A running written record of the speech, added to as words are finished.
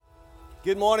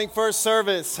Good morning, First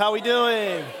Service. How we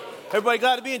doing? Everybody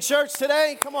glad to be in church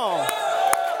today? Come on.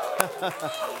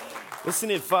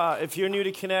 Listen, if you're new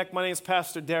to Connect, my name is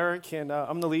Pastor Deryck, and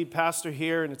I'm the lead pastor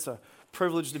here, and it's a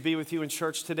privilege to be with you in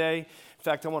church today. In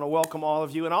fact, I want to welcome all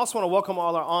of you, and I also want to welcome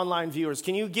all our online viewers.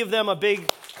 Can you give them a big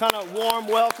kind of warm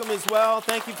welcome as well?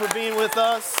 Thank you for being with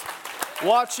us.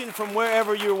 Watching from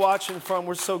wherever you're watching from,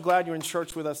 we're so glad you're in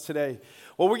church with us today.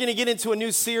 Well, we're going to get into a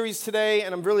new series today,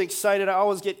 and I'm really excited. I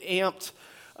always get amped,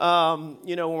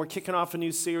 when we're kicking off a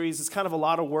new series. It's kind of a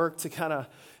lot of work to kind of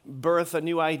birth a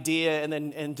new idea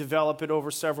and develop it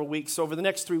over several weeks. So over the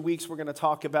next 3 weeks, we're going to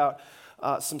talk about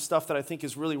some stuff that I think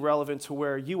is really relevant to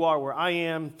where you are, where I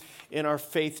am in our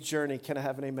faith journey. Can I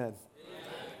have an amen?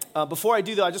 Before I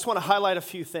do that, I just want to highlight a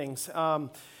few things.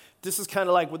 This is kind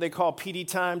of like what they call PD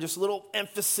time, just a little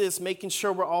emphasis, making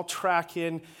sure we're all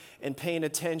tracking and paying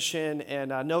attention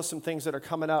and know some things that are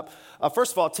coming up.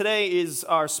 First of all, today is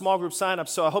our small group sign-up,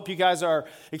 so I hope you guys are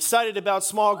excited about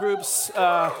small groups.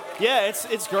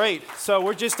 It's great. So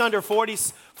we're just under 40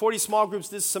 small groups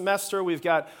this semester. We've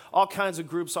got all kinds of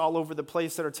groups all over the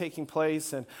place that are taking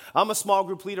place. And I'm a small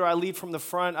group leader. I lead from the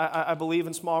front. I believe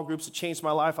in small groups. It changed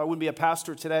my life. I wouldn't be a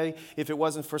pastor today if it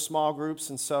wasn't for small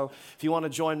groups. And so if you want to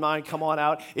join mine, come on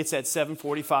out. It's at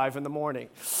 7:45 in the morning.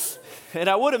 And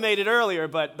I would have made it earlier,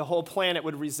 but the whole planet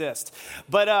would resist.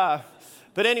 But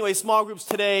anyway, small groups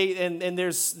today, and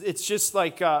it's just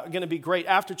like going to be great.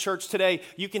 After church today,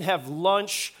 you can have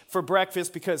lunch for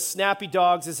breakfast because Snappy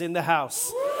Dogs is in the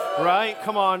house, right?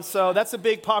 Come on. So that's a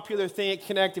big popular thing at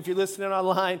Connect. If you're listening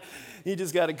online, you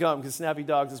just got to come because Snappy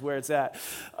Dogs is where it's at.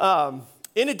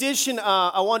 In addition,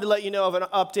 I wanted to let you know of an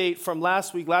update from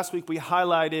last week. Last week we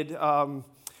highlighted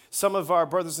some of our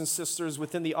brothers and sisters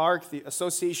within the ARC, the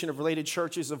Association of Related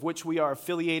Churches, of which we are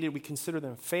affiliated. We consider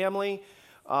them family.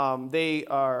 They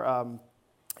are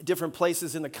different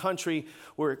places in the country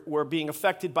were being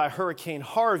affected by Hurricane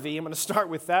Harvey. I'm going to start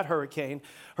with that hurricane.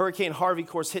 Hurricane Harvey, of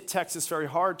course, hit Texas very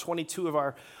hard. 22 of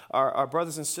our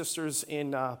brothers and sisters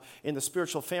in the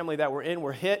spiritual family that we're in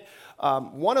were hit.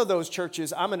 One of those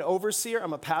churches, I'm an overseer.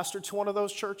 I'm a pastor to one of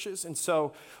those churches. And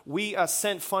so we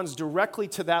sent funds directly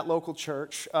to that local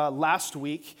church last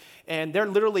week. And they're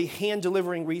literally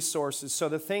hand-delivering resources. So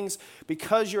the things,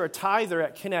 because you're a tither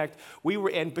at Connect,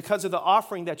 and because of the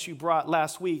offering that you brought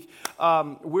last week,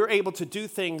 we're able to do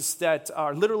things that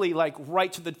are literally like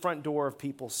right to the front door of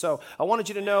people. So I wanted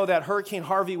you to know that Hurricane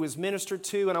Harvey was ministered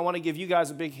to, and I want to give you guys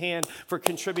a big hand for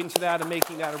contributing to that and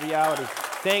making that a reality.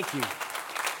 Thank you.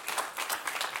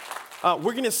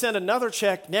 We're going to send another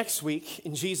check next week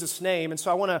in Jesus' name, and so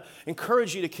I want to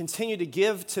encourage you to continue to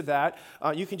give to that.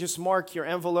 You can just mark your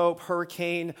envelope,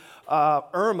 Hurricane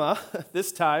Irma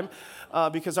this time,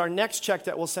 because our next check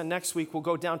that we'll send next week will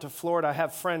go down to Florida. I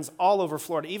have friends all over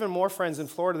Florida, even more friends in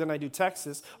Florida than I do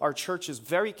Texas. Our church is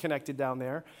very connected down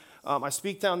there. I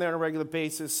speak down there on a regular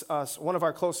basis. One of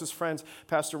our closest friends,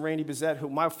 Pastor Randy Bizette, who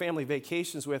my family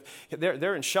vacations with,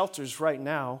 they're in shelters right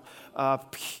now.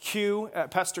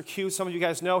 Pastor Q, some of you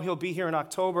guys know, he'll be here in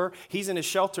October. He's in a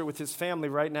shelter with his family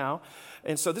right now.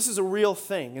 And so this is a real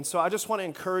thing. And so I just want to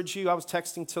encourage you. I was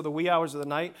texting till the wee hours of the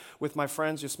night with my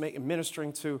friends, just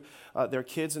ministering to their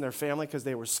kids and their family because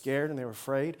they were scared and they were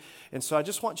afraid. And so I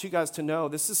just want you guys to know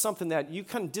this is something that you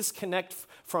can disconnect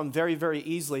from very, very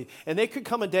easily. And there could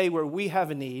come a day where we have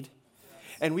a need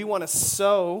and we want to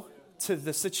sow to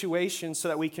the situation so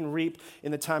that we can reap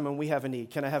in the time when we have a need.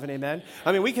 Can I have an amen?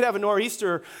 I mean, we could have a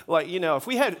nor'easter, if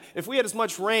we had as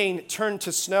much rain turned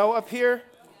to snow up here,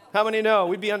 how many know?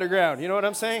 We'd be underground. You know what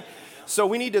I'm saying? So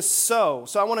we need to sow.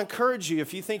 So I want to encourage you,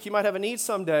 if you think you might have a need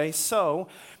someday, sow.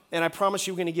 And I promise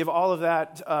you we're going to give all of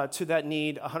that to that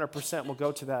need. 100% will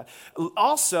go to that.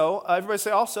 Also, everybody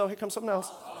say also. Here comes something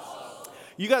else.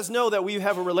 You guys know that we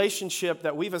have a relationship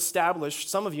that we've established.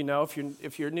 Some of you know.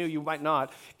 If you're new, you might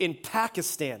not. In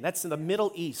Pakistan. That's in the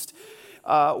Middle East.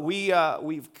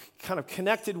 We've kind of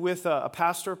connected with a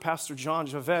pastor, Pastor John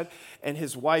Javed, and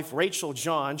his wife, Rachel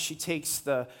John. She takes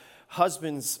the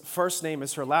husband's first name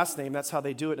as her last name. That's how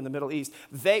they do it in the Middle East.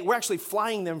 We're actually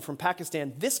flying them from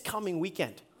Pakistan this coming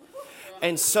weekend.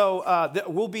 And so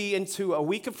we'll be into a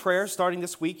week of prayer starting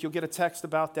this week. You'll get a text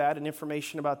about that and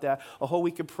information about that, a whole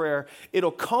week of prayer.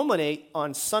 It'll culminate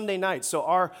on Sunday night. So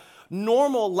our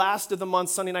normal last of the month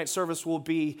Sunday night service will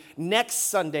be next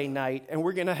Sunday night, and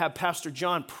we're going to have Pastor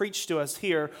John preach to us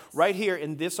right here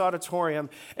in this auditorium,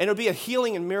 and it'll be a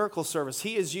healing and miracle service.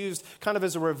 He is used kind of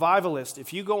as a revivalist.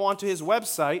 If you go onto his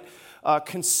website,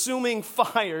 Consuming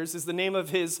Fires is the name of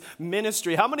his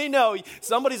ministry. How many know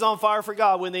somebody's on fire for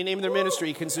God when they name their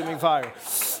ministry Consuming Fire?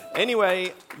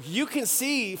 Anyway, you can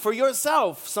see for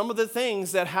yourself some of the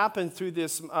things that happened through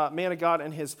this man of God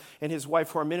and his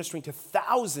wife who are ministering to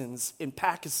thousands in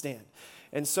Pakistan.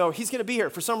 And so he's going to be here.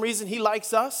 For some reason, he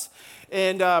likes us,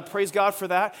 and praise God for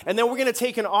that. And then we're going to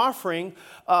take an offering,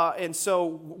 and so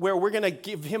where we're going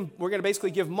to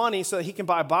basically give money so that he can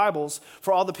buy Bibles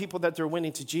for all the people that they're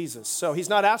winning to Jesus. So he's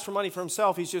not asked for money for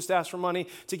himself. He's just asked for money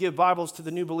to give Bibles to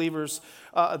the new believers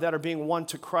that are being won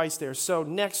to Christ there. So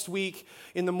next week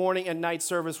in the morning and night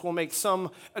service, we'll make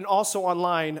and also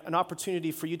online, an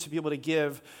opportunity for you to be able to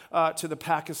give to the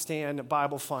Pakistan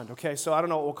Bible Fund. Okay, so I don't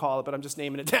know what we'll call it, but I'm just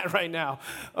naming it that right now.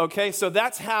 Okay, so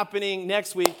that's happening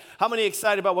next week. How many are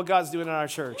excited about what God's doing in our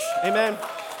church? Amen?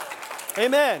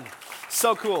 Amen.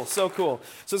 So cool, so cool.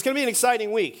 So it's going to be an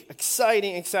exciting week.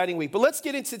 Exciting week. But let's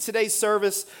get into today's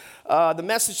service. The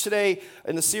message today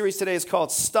in the series today is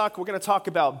called Stuck. We're going to talk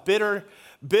about bitter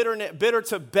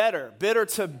to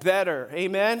better.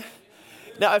 Amen?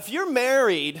 Now, if you're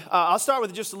married, I'll start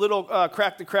with just a little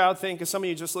crack the crowd thing, because some of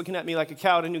you are just looking at me like a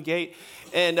cow at a new gate.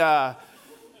 And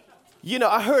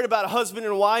I heard about a husband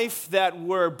and wife that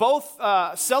were both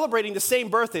celebrating the same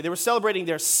birthday. They were celebrating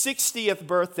their 60th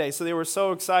birthday, so they were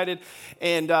so excited.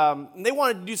 And they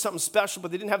wanted to do something special,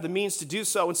 but they didn't have the means to do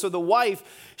so. And so the wife,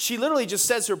 she literally just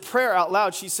says her prayer out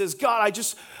loud. She says, God, I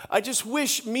just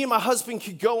wish me and my husband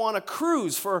could go on a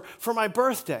cruise for my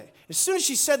birthday. As soon as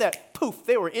she said that, poof,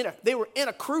 they were in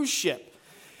a cruise ship.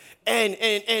 And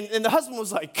the husband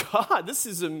was like, God, this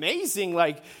is amazing.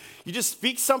 Like, you just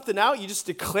speak something out, you just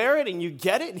declare it, and you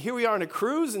get it, and here we are on a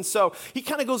cruise. And so he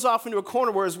kind of goes off into a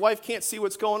corner where his wife can't see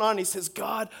what's going on. And he says,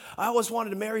 God, I always wanted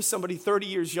to marry somebody 30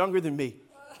 years younger than me.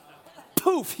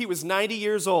 Poof, he was 90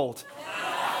 years old.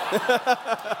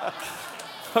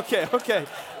 Okay.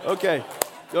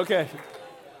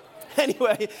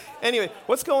 Anyway,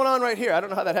 what's going on right here? I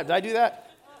don't know how that happened. Did I do that?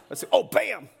 Let's see. Oh,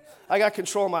 bam. I got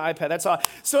control of my iPad. That's all.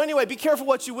 So anyway, be careful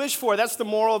what you wish for. That's the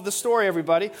moral of the story,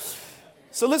 everybody.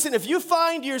 So listen, if you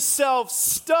find yourself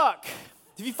stuck,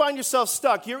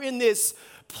 you're in this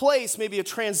place, maybe a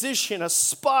transition, a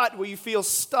spot where you feel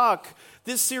stuck,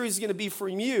 this series is going to be for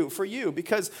you,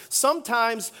 because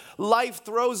sometimes life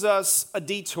throws us a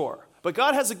detour. But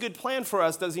God has a good plan for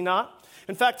us, does he not?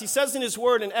 In fact, he says in his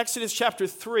word in Exodus chapter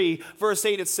 3, verse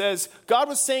 8, it says, God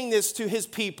was saying this to his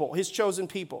people, his chosen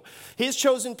people. His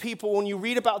chosen people, when you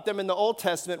read about them in the Old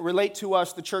Testament, relate to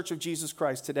us, the Church of Jesus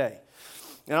Christ today.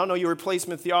 And I don't know your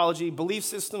replacement theology, belief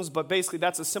systems, but basically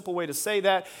that's a simple way to say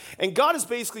that. And God is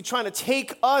basically trying to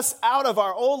take us out of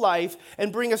our old life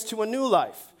and bring us to a new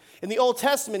life. In the Old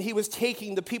Testament, he was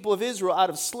taking the people of Israel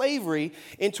out of slavery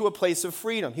into a place of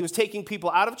freedom. He was taking people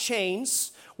out of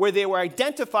chains, where they were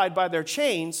identified by their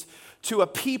chains, to a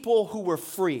people who were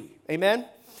free. Amen?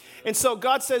 And so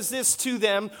God says this to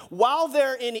them, while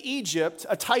they're in Egypt,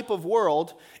 a type of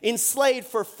world, enslaved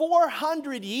for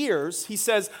 400 years, he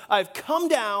says, I've come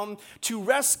down to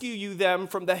rescue them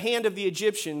from the hand of the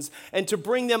Egyptians and to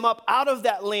bring them up out of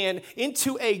that land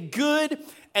into a good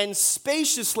and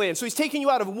spacious land. So he's taking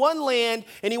you out of one land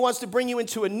and he wants to bring you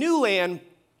into a new land,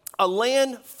 a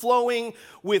land flowing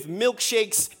with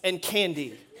milkshakes and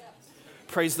candy.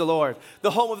 Praise the Lord.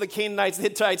 The home of the Canaanites, the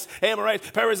Hittites,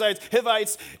 Amorites, Perizzites,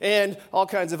 Hivites, and all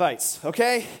kinds of ites,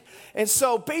 okay? And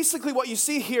so basically what you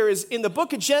see here is in the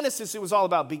book of Genesis, it was all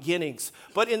about beginnings.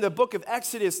 But in the book of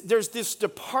Exodus, there's this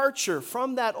departure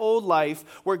from that old life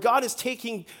where God is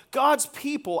taking God's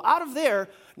people out of there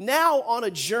now on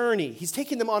a journey. He's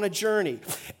taking them on a journey.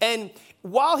 And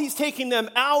while he's taking them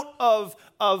out of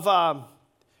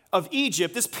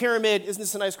Egypt, this pyramid, isn't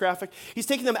this a nice graphic? He's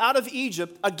taking them out of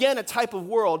Egypt, again, a type of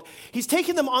world. He's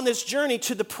taking them on this journey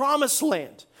to the promised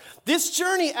land. This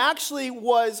journey actually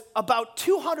was about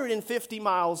 250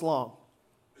 miles long.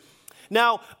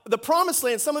 Now, the promised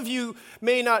land, some of you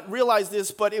may not realize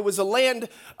this, but it was a land,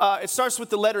 it starts with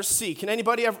the letter C. Can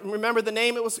anybody ever remember the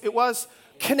name? It was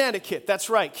Connecticut. That's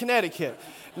right, Connecticut.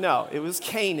 No, it was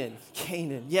Canaan,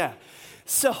 yeah.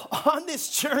 So on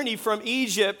this journey from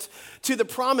Egypt to the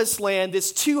promised land,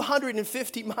 this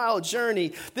 250-mile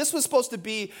journey, this was supposed to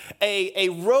be a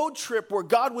road trip where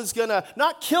God was going to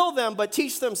not kill them, but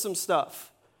teach them some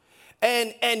stuff.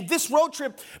 And this road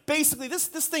trip, basically, this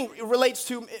thing relates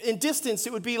to, in distance,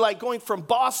 it would be like going from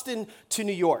Boston to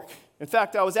New York. In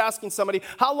fact, I was asking somebody,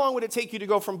 how long would it take you to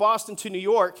go from Boston to New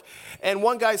York? And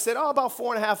one guy said, about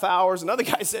 4.5 hours. Another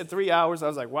guy said 3 hours. I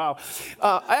was like, wow.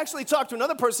 I actually talked to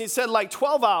another person. He said like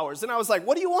 12 hours. And I was like,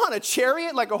 what do you want, a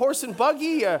chariot, like a horse and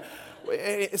buggy?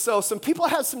 So some people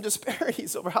have some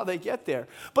disparities over how they get there.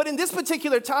 But in this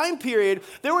particular time period,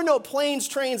 there were no planes,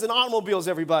 trains, and automobiles,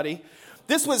 everybody.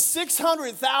 This was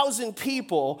 600,000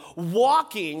 people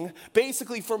walking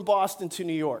basically from Boston to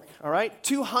New York, all right?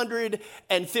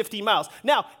 250 miles.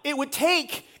 Now, it would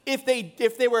take, if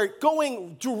they were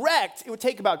going direct, it would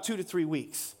take about 2 to 3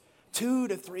 weeks. 2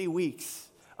 to 3 weeks,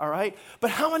 all right? But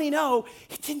how many know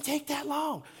it didn't take that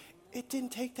long? It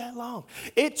didn't take that long.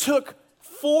 It took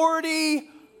 40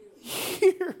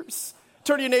 years.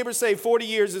 Turn to your neighbor and say, 40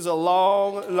 years is a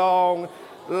long, long,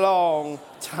 long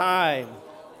time.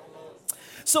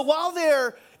 So while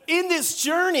they're in this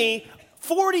journey,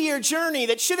 40-year journey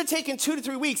that should have taken 2 to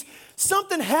 3 weeks,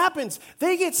 something happens.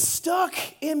 They get stuck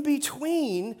in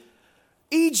between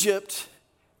Egypt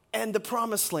and the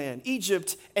Promised Land,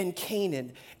 Egypt and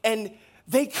Canaan. And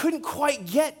they couldn't quite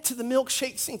get to the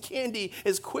milkshakes and candy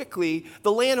as quickly,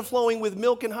 the land flowing with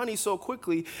milk and honey so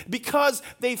quickly, because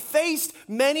they faced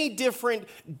many different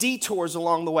detours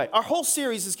along the way. Our whole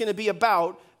series is going to be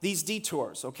about these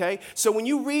detours, okay? So when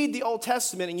you read the Old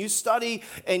Testament and you study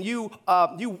and you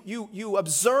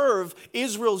observe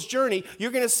Israel's journey,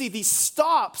 you're going to see these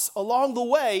stops along the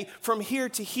way from here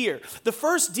to here. The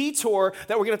first detour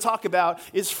that we're going to talk about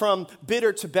is from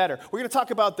bitter to better. We're going to talk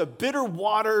about the bitter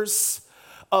waters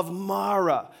of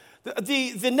Mara.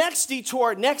 The next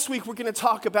detour, next week, we're going to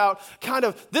talk about kind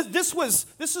of,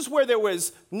 this is where there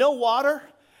was no water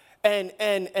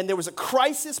and there was a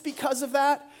crisis because of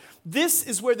that. This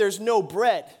is where there's no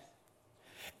bread.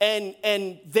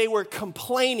 And they were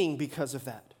complaining because of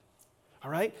that. All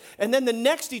right? And then the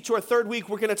next detour, third week,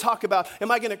 we're going to talk about,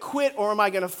 am I going to quit or am I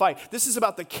going to fight? This is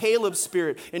about the Caleb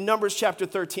spirit in Numbers chapter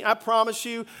 13. I promise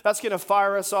you, that's going to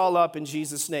fire us all up in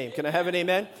Jesus' name. Can I have an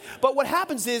amen? But what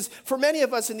happens is, for many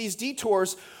of us in these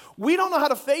detours, we don't know how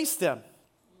to face them.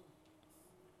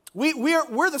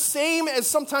 We're the same as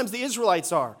sometimes the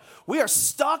Israelites are. We are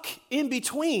stuck in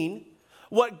between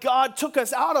what God took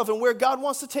us out of and where God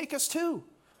wants to take us to.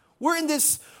 We're in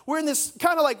this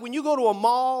kind of like when you go to a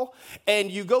mall and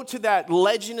you go to that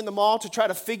legend in the mall to try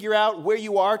to figure out where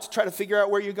you are, to try to figure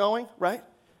out where you're going, right?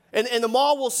 And the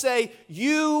mall will say,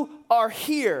 you are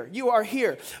here, you are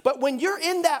here. But when you're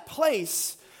in that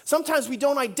place, sometimes we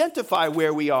don't identify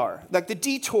where we are, like the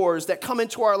detours that come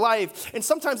into our life. And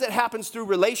sometimes it happens through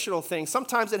relational things.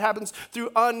 Sometimes it happens through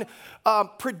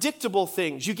unpredictable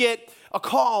things. You get a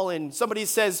call and somebody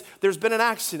says, there's been an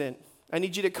accident. I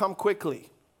need you to come quickly.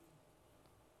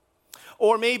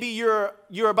 Or maybe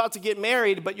you're about to get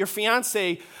married, but your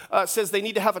fiance says they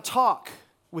need to have a talk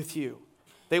with you.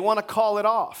 They want to call it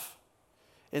off.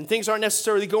 And things aren't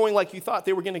necessarily going like you thought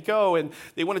they were going to go, and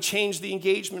they want to change the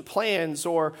engagement plans.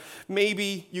 Or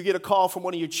maybe you get a call from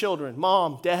one of your children.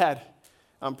 Mom, Dad,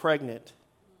 I'm pregnant.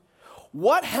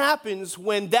 What happens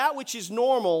when that which is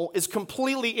normal is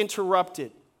completely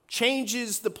interrupted?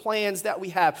 Changes the plans that we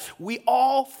have. We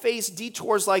all face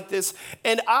detours like this,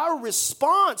 and our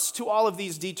response to all of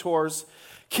these detours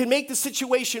can make the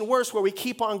situation worse, where we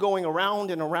keep on going around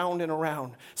and around and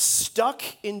around, stuck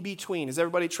in between. Is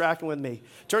everybody tracking with me?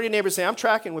 Turn to your neighbor and say, I'm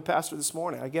tracking with Pastor this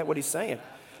morning. I get what he's saying.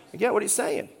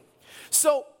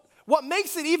 So what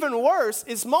makes it even worse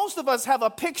is most of us have a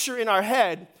picture in our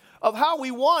head of how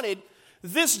we wanted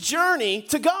this journey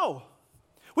to go.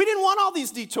 We didn't want all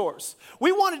these detours.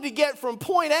 We wanted to get from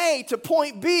point A to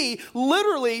point B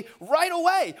literally right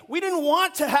away. We didn't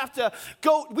want to have to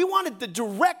go. We wanted the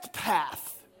direct path.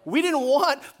 We didn't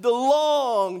want the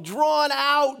long,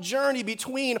 drawn-out journey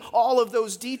between all of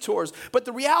those detours. But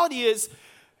the reality is,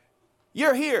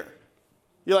 you're here.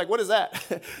 You're like, what is that?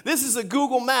 This is a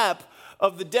Google map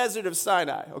of the desert of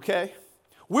Sinai, okay?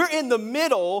 We're in the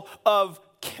middle of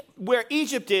where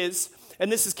Egypt is,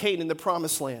 and this is Canaan, the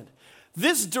Promised Land.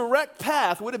 This direct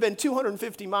path would have been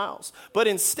 250 miles. But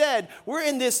instead, we're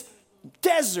in this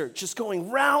desert, just going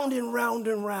round and round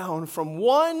and round from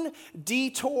one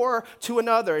detour to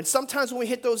another. And sometimes when we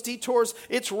hit those detours,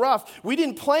 it's rough. We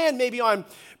didn't plan maybe on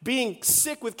being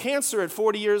sick with cancer at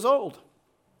 40 years old.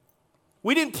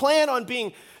 We didn't plan on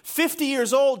being 50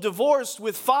 years old, divorced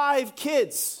with 5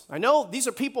 kids. I know these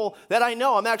are people that I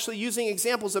know. I'm actually using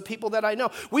examples of people that I know.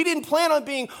 We didn't plan on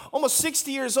being almost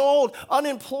 60 years old,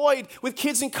 unemployed, with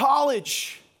kids in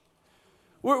college.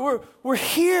 We're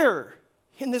here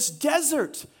in this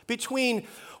desert between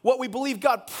what we believe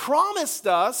God promised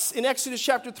us in Exodus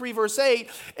chapter 3, verse 8,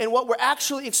 and what we're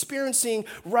actually experiencing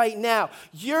right now.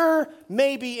 You're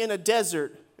maybe in a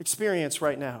desert experience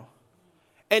right now.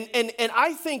 And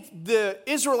I think the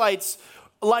Israelites,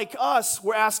 like us,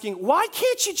 were asking, why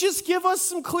can't you just give us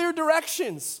some clear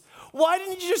directions? Why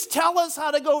didn't you just tell us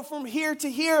how to go from here to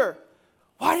here?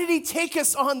 Why did he take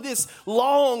us on this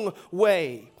long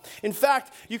way? In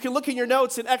fact, you can look in your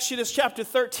notes in Exodus chapter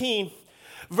 13,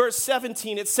 verse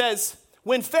 17. It says,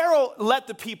 when Pharaoh let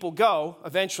the people go,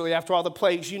 eventually after all the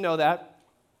plagues, you know that,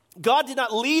 God did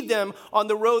not lead them on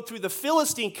the road through the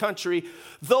Philistine country,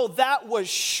 though that was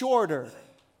shorter.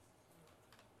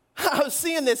 I was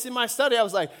seeing this in my study. I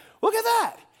was like, look at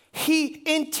that. He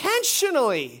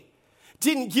intentionally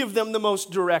didn't give them the most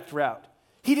direct route.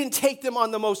 He didn't take them on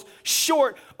the most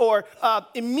short or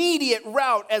immediate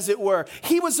route, as it were.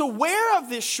 He was aware of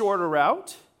this shorter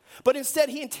route, but instead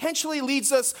he intentionally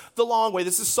leads us the long way.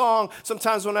 This is a song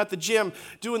sometimes when I'm at the gym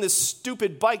doing this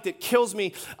stupid bike that kills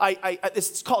me.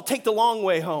 It's called Take the Long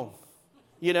Way Home.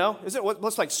 You know, is it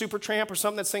what's like Supertramp or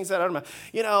something that sings that? I don't know.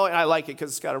 You know, and I like it because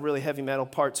it's got a really heavy metal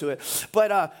part to it.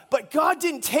 But God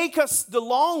didn't take us the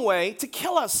long way to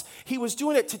kill us. He was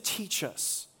doing it to teach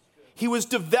us. He was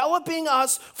developing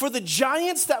us for the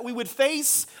giants that we would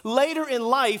face later in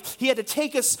life. He had to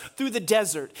take us through the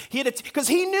desert. Because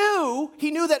he knew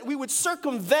that we would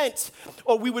circumvent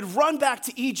or we would run back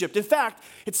to Egypt. In fact,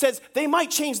 it says they might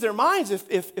change their minds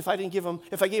if I gave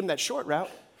them that short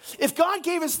route. If God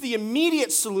gave us the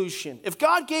immediate solution, if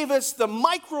God gave us the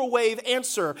microwave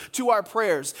answer to our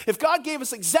prayers, if God gave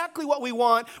us exactly what we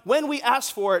want when we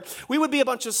ask for it, we would be a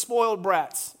bunch of spoiled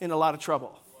brats in a lot of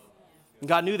trouble. And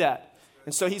God knew that.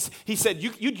 And so he said,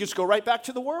 you just go right back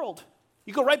to the world.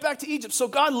 You go right back to Egypt. So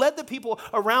God led the people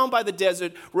around by the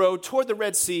desert road toward the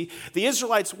Red Sea. The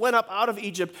Israelites went up out of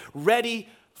Egypt ready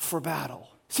for battle.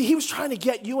 See, he was trying to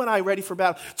get you and I ready for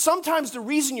battle. Sometimes the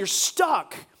reason you're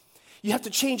stuck, you have to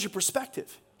change your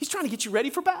perspective. He's trying to get you ready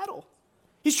for battle.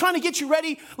 He's trying to get you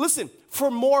ready, listen,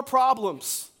 for more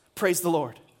problems. Praise the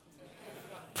Lord.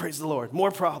 Praise the Lord.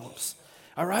 More problems.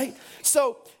 All right?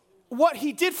 So what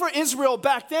he did for Israel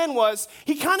back then was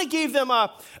he kind of gave them a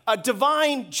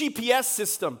divine GPS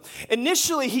system.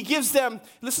 Initially, he gives them,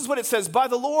 this is what it says, but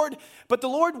the Lord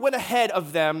went ahead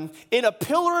of them in a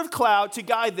pillar of cloud to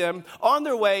guide them on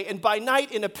their way, and by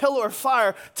night in a pillar of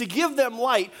fire to give them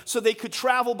light so they could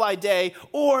travel by day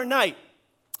or night.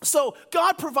 So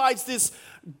God provides this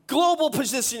global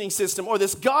positioning system, or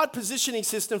this God positioning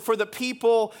system for the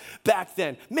people back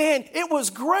then. Man, it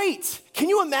was great. Can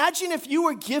you imagine if you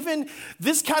were given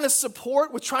this kind of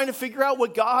support with trying to figure out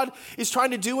what God is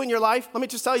trying to do in your life? Let me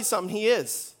just tell you something. He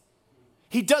is.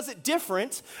 He does it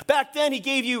different. Back then, he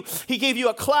gave you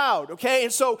a cloud, okay?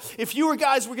 And so if you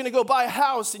guys were going to go buy a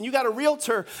house and you got a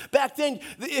realtor, back then,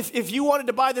 if you wanted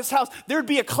to buy this house, there'd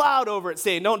be a cloud over it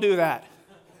saying, don't do that.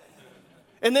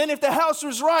 And then if the house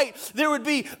was right, there would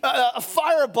be a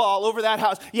fireball over that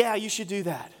house. Yeah, you should do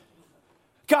that.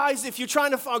 Guys, if you're trying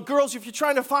to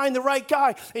find the right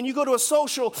guy, and you go to a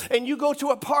social, and you go to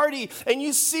a party, and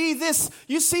you see this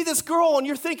girl, and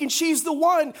you're thinking she's the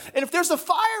one, and if there's a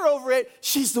fire over it,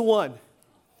 she's the one.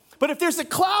 But if there's a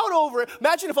cloud over it,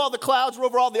 imagine if all the clouds were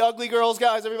over all the ugly girls,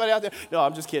 guys, everybody out there. No,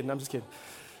 I'm just kidding.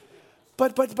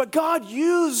 But God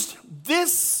used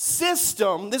this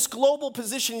system, this global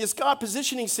positioning, this God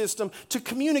positioning system to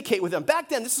communicate with them. Back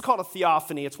then, this is called a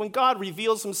theophany. It's when God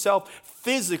reveals himself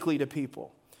physically to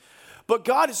people. But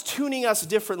God is tuning us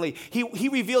differently. He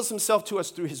reveals himself to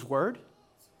us through his word.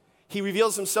 He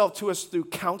reveals himself to us through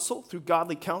counsel, through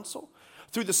godly counsel,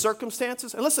 through the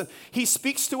circumstances. And listen, he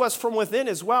speaks to us from within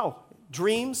as well.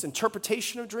 Dreams,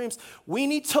 interpretation of dreams. We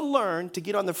need to learn to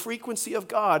get on the frequency of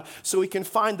God so we can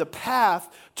find the path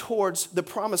towards the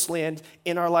promised land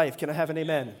in our life. Can I have an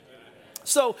amen?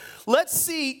 So let's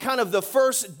see kind of the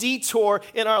first detour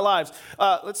in our lives.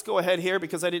 Let's go ahead here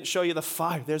because I didn't show you the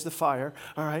fire. There's the fire.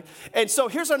 All right. And so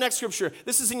here's our next scripture.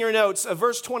 This is in your notes.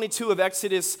 Verse 22 of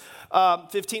Exodus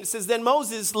 15. It says, then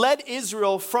Moses led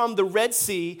Israel from the Red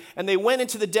Sea, and they went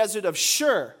into the desert of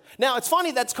Shur. Now, it's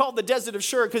funny that's called the desert of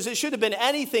Shur because it should have been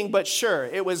anything but sure.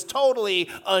 It was totally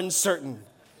uncertain.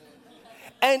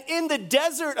 And in the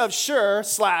desert of Shur /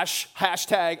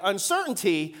 hashtag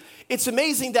uncertainty, it's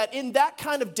amazing that in that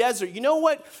kind of desert, you know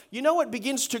what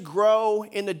begins to grow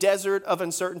in the desert of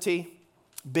uncertainty?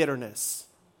 Bitterness.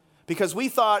 Because we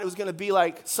thought it was going to be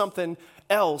like something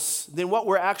else than what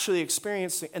we're actually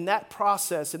experiencing. In that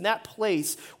process, in that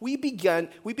place, we begin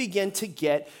to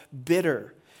get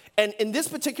bitter. And in this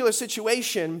particular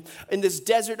situation, in this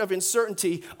desert of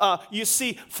uncertainty, you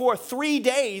see, for 3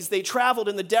 days, they traveled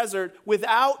in the desert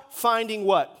without finding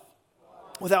what?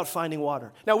 Without finding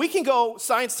water. Now,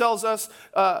 science tells us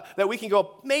that we can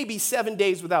go maybe 7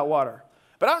 days without water.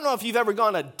 But I don't know if you've ever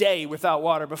gone a day without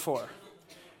water before.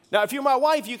 Now, if you're my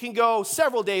wife, you can go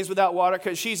several days without water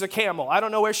because she's a camel. I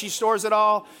don't know where she stores it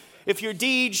all. If you're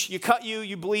Deej,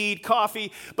 you bleed,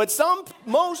 coffee. But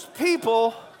most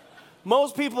people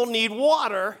Most people need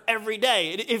water every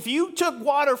day. If you took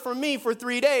water from me for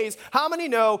 3 days, how many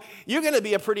know you're going to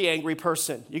be a pretty angry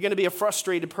person? You're going to be a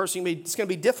frustrated person. It's going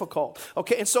to be difficult.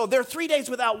 Okay, and so they're 3 days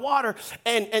without water,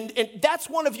 and that's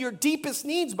one of your deepest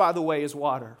needs, by the way, is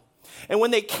water. And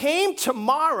when they came to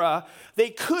Mara, they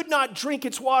could not drink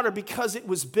its water because it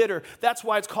was bitter. That's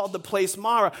why it's called the place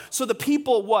Mara. So the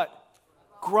people, what?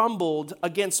 Grumbled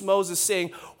against Moses,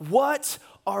 saying, what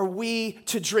are we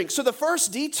to drink? So the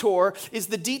first detour is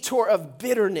the detour of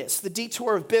bitterness, the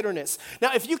detour of bitterness.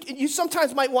 Now, if you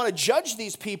sometimes might want to judge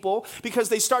these people because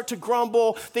they start to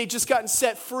grumble, they just gotten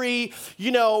set free,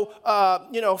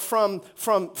 from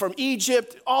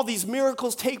Egypt, all these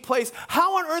miracles take place.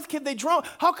 How on earth could they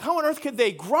how on earth could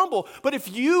they grumble? But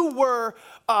if you were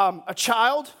a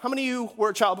child, how many of you were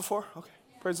a child before? Okay,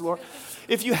 praise the Lord.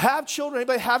 If you have children,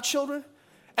 anybody have children?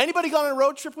 Anybody gone on a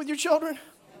road trip with your children?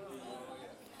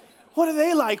 What are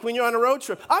they like when you're on a road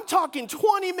trip? I'm talking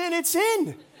 20 minutes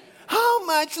in. How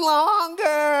much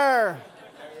longer?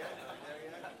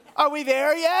 Are we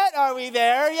there yet? Are we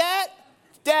there yet?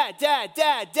 Dad.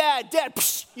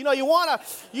 Psh,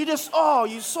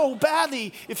 you so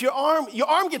badly. If your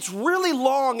arm gets really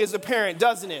long as a parent,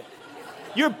 doesn't it?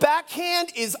 Your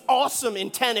backhand is awesome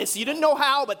in tennis. You didn't know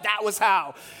how, but that was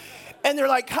how. And they're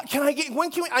like,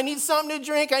 I need something to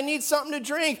drink. I need something to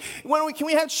drink. Can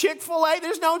we have Chick-fil-A?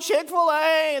 There's no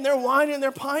Chick-fil-A. And they're whining and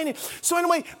they're pining. So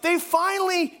anyway, they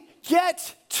finally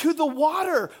get to the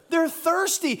water. They're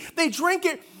thirsty. They drink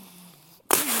it.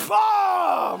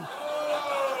 Oh,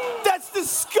 that's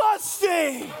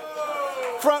disgusting.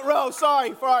 Front row,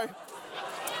 sorry.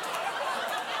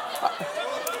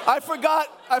 I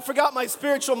forgot my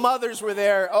spiritual mothers were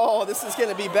there. Oh, this is going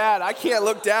to be bad. I can't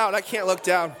look down.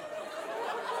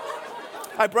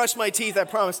 I brushed my teeth, I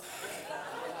promise.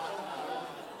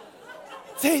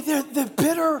 They're the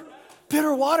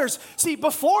bitter waters. See,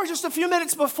 just a few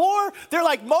minutes before, they're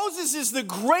like, Moses is the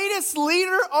greatest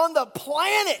leader on the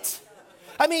planet.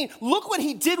 I mean, look what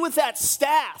he did with that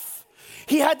staff.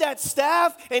 He had that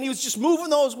staff, and he was just moving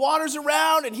those waters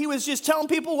around, and he was just telling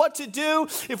people what to do.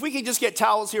 If we could just get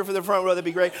towels here for the front row, that'd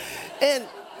be great. And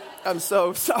I'm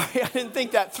so sorry, I didn't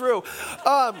think that through.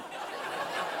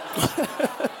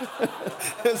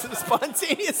 It was a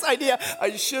spontaneous idea.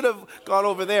 I should have gone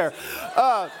over there.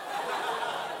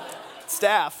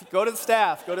 Staff. Go to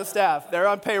staff. They're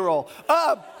on payroll.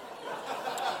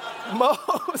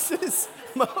 Moses.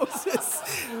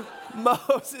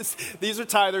 These are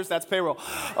tithers. That's payroll.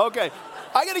 Okay.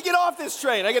 I got to get off this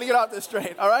train.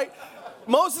 All right?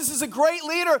 Moses is a great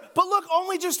leader, but look,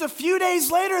 only just a few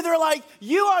days later, they're like,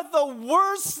 you are the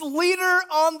worst leader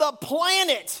on the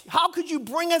planet. How could you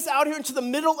bring us out here into the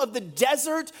middle of the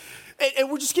desert,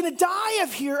 and we're just going to die of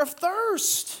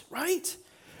thirst, right?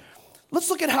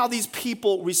 Let's look at how these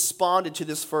people responded to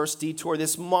this first detour,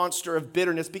 this monster of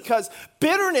bitterness, because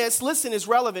bitterness, listen, is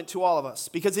relevant to all of us,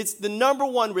 because it's the number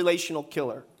one relational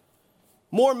killer.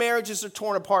 More marriages are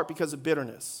torn apart because of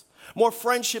bitterness. More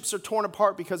friendships are torn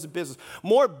apart because of business.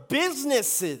 More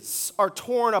businesses are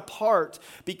torn apart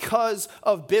because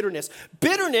of bitterness.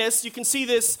 Bitterness, you can see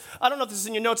this. I don't know if this is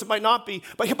in your notes. It might not be.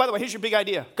 But by the way, here's your big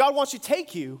idea. God wants to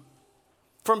take you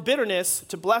from bitterness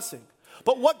to blessing.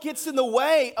 But what gets in the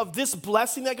way of this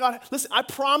blessing that God, listen, I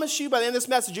promise you by the end of this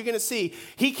message, you're going to see,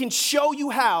 he can show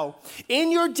you how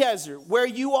in your desert, where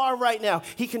you are right now,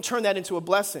 he can turn that into a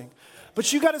blessing.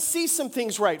 But you got to see some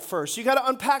things right first. You got to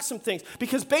unpack some things,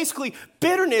 because basically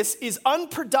bitterness is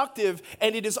unproductive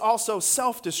and it is also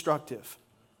self-destructive.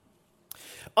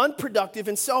 Unproductive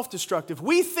and self-destructive.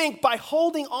 We think by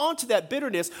holding on to that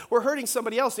bitterness, we're hurting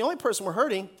somebody else. The only person we're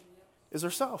hurting is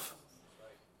ourselves.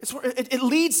 It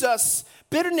leads us,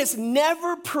 bitterness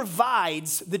never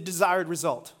provides the desired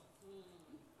result.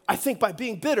 I think by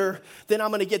being bitter, then I'm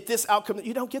going to get this outcome.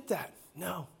 You don't get that.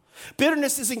 No.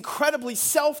 Bitterness is incredibly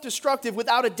self-destructive.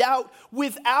 Without a doubt,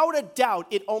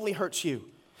 it only hurts you.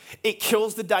 It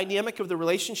kills the dynamic of the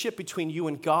relationship between you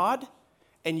and God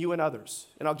and you and others.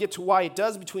 And I'll get to why it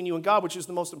does between you and God, which is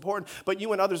the most important, but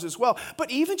you and others as well. But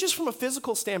even just from a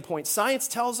physical standpoint, science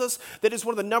tells us that it's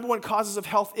one of the number one causes of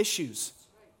health issues.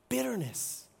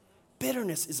 Bitterness.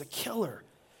 Bitterness is a killer.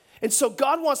 And so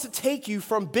God wants to take you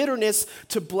from bitterness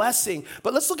to blessing.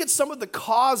 But let's look at some of the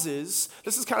causes.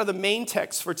 This is kind of the main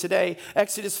text for today.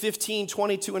 Exodus 15,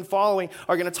 22 and following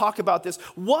are going to talk about this.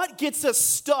 What gets us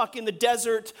stuck in the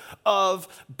desert of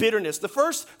bitterness? The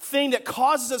first thing that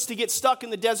causes us to get stuck in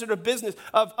the desert of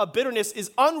bitterness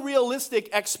is unrealistic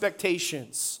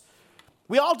expectations.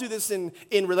 We all do this in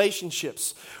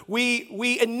relationships.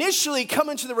 We initially come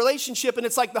into the relationship and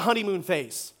it's like the honeymoon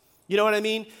phase. You know what I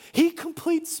mean? He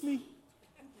completes me.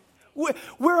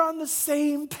 We're on the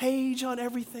same page on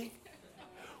everything.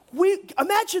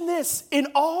 Imagine this, in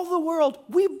all the world,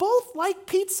 we both like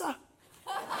pizza.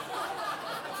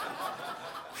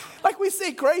 Like we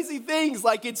say crazy things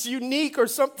like it's unique or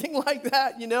something like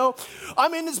that, you know.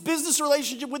 I'm in this business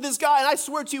relationship with this guy, and I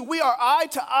swear to you, we are eye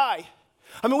to eye.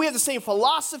 I mean, we have the same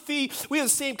philosophy. We have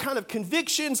the same kind of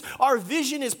convictions. Our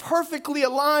vision is perfectly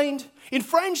aligned. In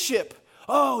friendship,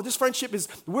 this friendship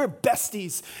we're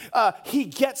besties. He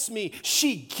gets me.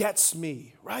 She gets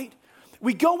me, right?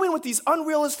 We go in with these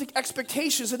unrealistic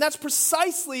expectations, and that's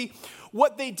precisely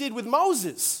what they did with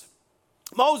Moses.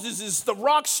 Moses is the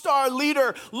rock star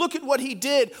leader. Look at what he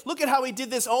did. Look at how he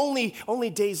did this. Only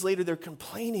days later, they're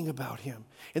complaining about him.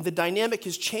 And the dynamic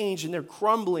has changed, and they're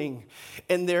grumbling,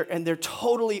 and they're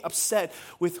totally upset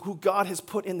with who God has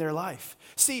put in their life.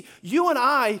 See, you and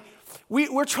I,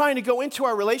 we're trying to go into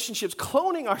our relationships,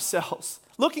 cloning ourselves,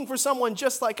 looking for someone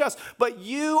just like us. But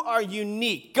you are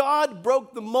unique. God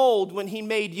broke the mold when he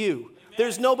made you.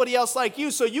 There's nobody else like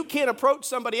you, so you can't approach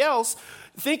somebody else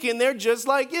thinking they're just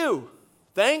like you.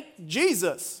 Thank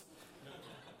Jesus.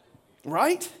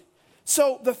 Right?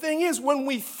 So the thing is, when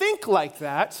we think like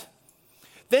that,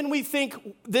 then we think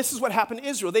this is what happened to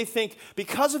Israel. They think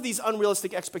because of these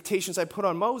unrealistic expectations I put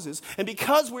on Moses, and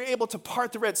because we're able to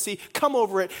part the Red Sea, come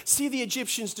over it, see the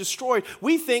Egyptians destroyed,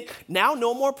 we think now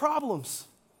no more problems.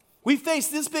 We face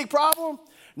this big problem,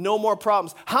 no more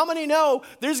problems. How many know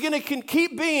there's going to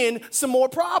keep being some more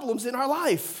problems in our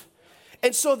life?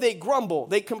 And so they grumble,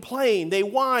 they complain, they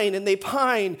whine, and they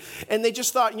pine, and they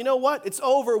just thought, you know what, it's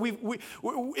over,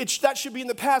 that should be in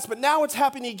the past, but now it's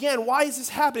happening again. Why is this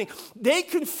happening? They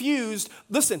confused,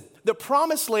 listen, the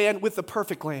promised land with the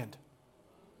perfect land.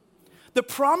 The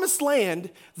promised land,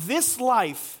 this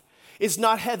life, is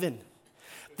not heaven.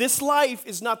 This life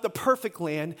is not the perfect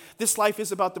land. This life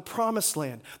is about the promised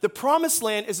land. The promised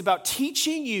land is about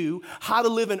teaching you how to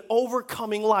live an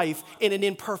overcoming life in an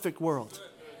imperfect world.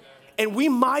 And we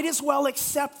might as well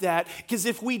accept that, because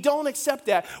if we don't accept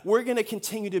that, we're going to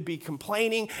continue to be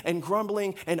complaining and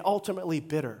grumbling and ultimately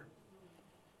bitter.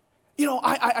 You know,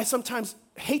 I sometimes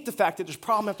hate the fact that there's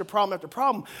problem after problem after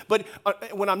problem, but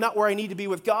when I'm not where I need to be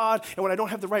with God and when I don't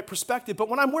have the right perspective, but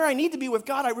when I'm where I need to be with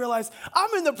God, I realize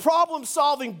I'm in the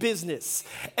problem-solving business,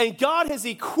 and God has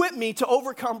equipped me to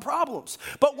overcome problems.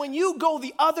 But when you go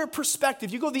the other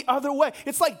perspective, you go the other way,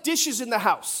 it's like dishes in the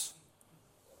house.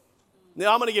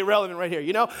 Now, I'm going to get relevant right here.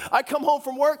 You know, I come home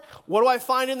from work. What do I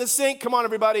find in the sink? Come on,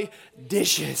 everybody.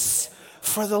 Dishes.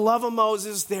 For the love of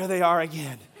Moses, there they are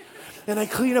again. And I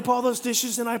clean up all those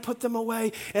dishes, and I put them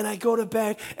away, and I go to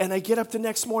bed, and I get up the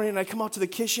next morning, and I come out to the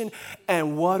kitchen,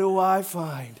 and what do I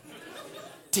find?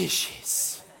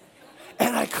 Dishes.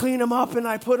 And I clean them up, and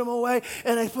I put them away,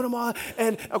 and I put them on.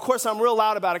 And, of course, I'm real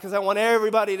loud about it because I want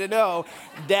everybody to know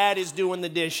Dad is doing the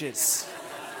dishes.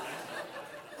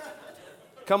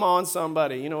 Come on,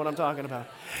 somebody. You know what I'm talking about.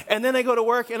 And then I go to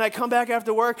work, and I come back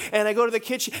after work, and I go to the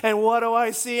kitchen, and what do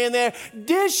I see in there?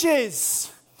 Dishes.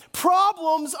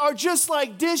 Problems are just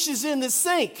like dishes in the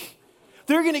sink.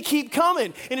 They're going to keep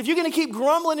coming. And if you're going to keep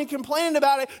grumbling and complaining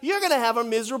about it, you're going to have a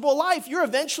miserable life. You're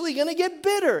eventually going to get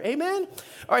bitter. Amen?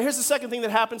 All right, here's the second thing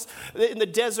that happens in the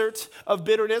desert of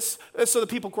bitterness. So the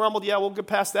people grumbled. Yeah, we'll get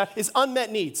past that. Is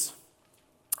unmet needs.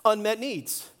 Unmet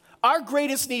needs. Our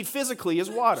greatest need physically is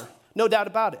water. No doubt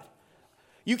about it.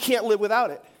 You can't live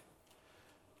without it.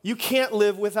 You can't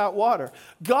live without water.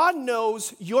 God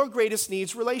knows your greatest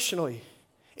needs relationally.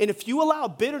 And if you allow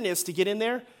bitterness to get in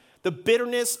there, the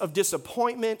bitterness of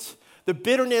disappointment, the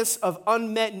bitterness of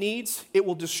unmet needs, it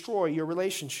will destroy your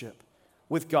relationship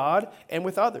with God and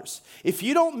with others. If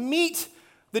you don't meet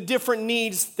the different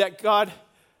needs that God,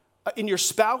 in your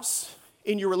spouse,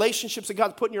 in your relationships that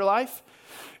God's put in your life,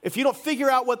 if you don't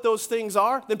figure out what those things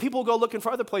are, then people will go looking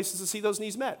for other places to see those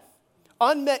needs met.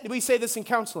 We say this in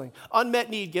counseling.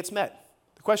 Unmet need gets met.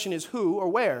 The question is who or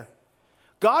where.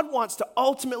 God wants to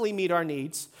ultimately meet our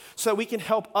needs so that we can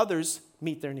help others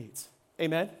meet their needs.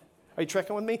 Amen? Are you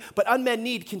tracking with me? But unmet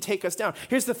need can take us down.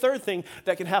 Here's the third thing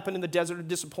that can happen in the desert of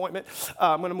disappointment.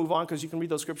 I'm going to move on because you can read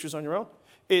those scriptures on your own.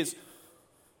 Is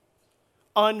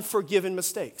unforgiven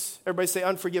mistakes. Everybody say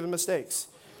unforgiven mistakes.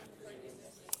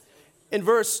 In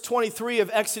verse 23 of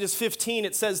Exodus 15,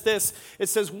 it says this. It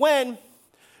says, when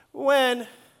they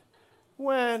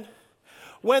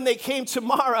came to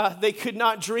Marah, they could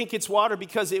not drink its water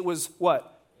because it was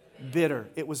what? Bitter.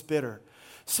 It was bitter.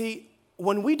 See,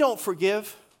 when we don't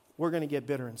forgive, we're going to get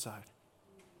bitter inside.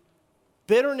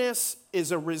 Bitterness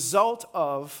is a result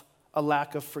of a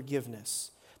lack of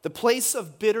forgiveness. The place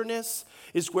of bitterness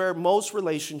is where most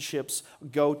relationships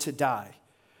go to die.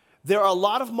 There are a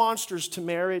lot of monsters to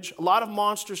marriage, a lot of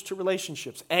monsters to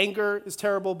relationships. Anger is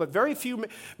terrible, but very few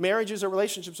marriages or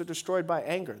relationships are destroyed by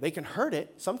anger. They can hurt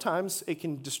it. Sometimes it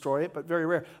can destroy it, but very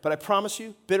rare. But I promise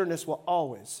you, bitterness will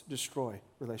always destroy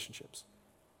relationships.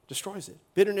 Destroys it.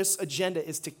 Bitterness' agenda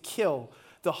is to kill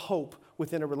the hope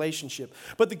within a relationship.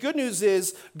 But the good news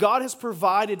is God has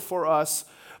provided for us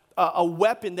a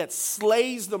weapon that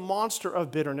slays the monster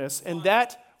of bitterness, and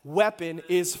that weapon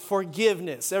is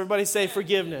forgiveness. Everybody say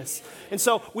forgiveness. And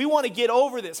so we want to get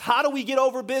over this. How do we get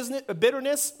over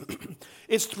bitterness?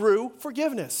 It's through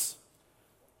forgiveness.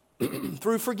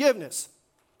 Through forgiveness.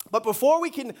 But before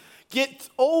we can get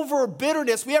over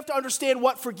bitterness, we have to understand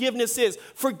what forgiveness is.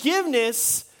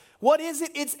 Forgiveness, what is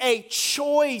it? It's a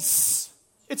choice.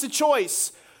 It's a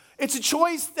choice. It's a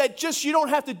choice that just you don't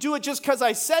have to do it just because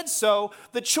I said so.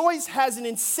 The choice has an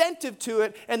incentive to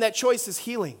it, and that choice is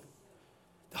healing.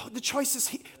 The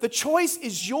choice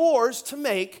is yours to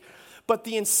make, but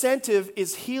the incentive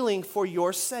is healing for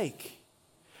your sake.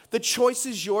 The choice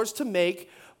is yours to make,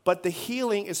 but the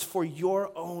healing is for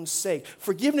your own sake.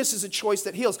 Forgiveness is a choice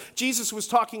that heals. Jesus was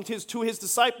talking to his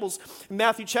disciples in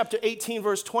Matthew chapter 18,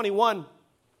 verse 21.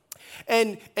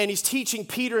 And he's teaching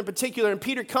Peter in particular, and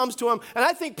Peter comes to him, and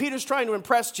I think Peter's trying to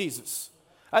impress Jesus.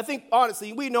 I think,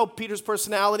 honestly, we know Peter's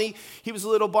personality. He was a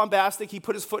little bombastic. He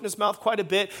put his foot in his mouth quite a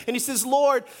bit. And he says,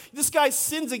 Lord, this guy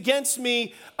sins against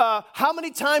me. How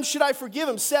many times should I forgive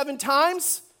him? 7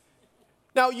 times?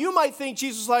 Now, you might think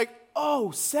Jesus is like,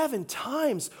 oh, 7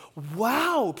 times.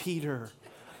 Wow, Peter.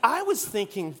 I was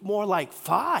thinking more like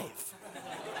 5.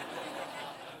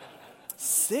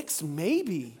 6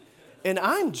 maybe. And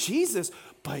I'm Jesus.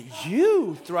 But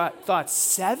you thought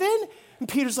 7? And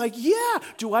Peter's like, yeah,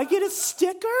 do I get a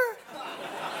sticker?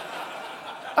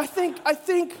 I think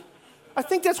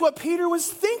that's what Peter was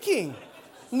thinking.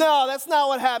 No, that's not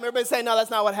what happened. Everybody say, no, that's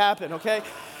not what happened, okay?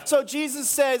 So Jesus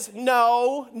says,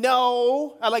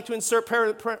 no. I like to insert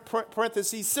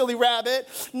parentheses, silly rabbit.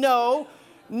 No,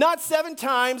 not 7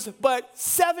 times, but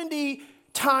 70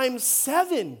 times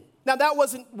 7. Now, that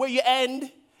wasn't where you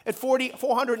end at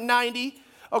 490.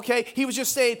 Okay, he was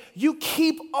just saying, you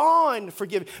keep on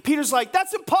forgiving. Peter's like,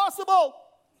 that's impossible.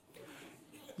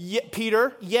 Yeah,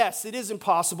 Peter, yes, it is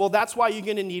impossible. That's why you're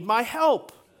going to need my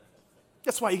help.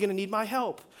 That's why you're going to need my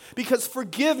help. Because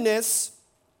forgiveness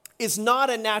is not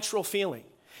a natural feeling.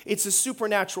 It's a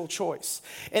supernatural choice.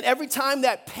 And every time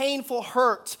that painful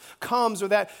hurt comes, or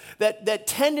that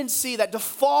tendency, that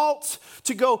default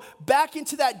to go back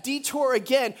into that detour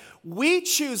again, we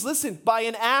choose, listen, by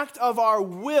an act of our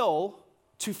will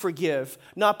to forgive,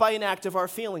 not by an act of our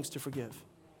feelings to forgive.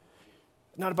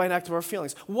 Not by an act of our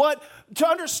feelings. To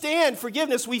understand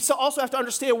forgiveness, we also have to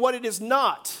understand what it is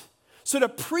not. So to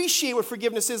appreciate what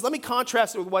forgiveness is, let me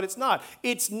contrast it with what it's not.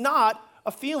 It's not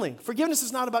a feeling. Forgiveness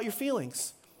is not about your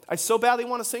feelings. I so badly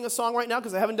want to sing a song right now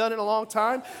because I haven't done it in a long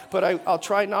time, but I'll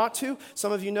try not to.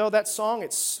 Some of you know that song.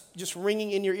 It's just ringing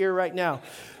in your ear right now.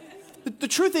 The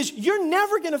truth is, you're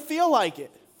never going to feel like it.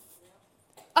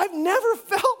 I've never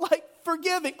felt like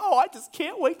forgiving. Oh, I just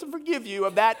can't wait to forgive you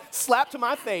of that slap to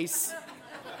my face.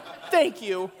 Thank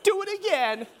you. Do it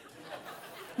again.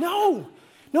 No,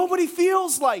 nobody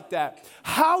feels like that.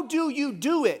 How do you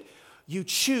do it? You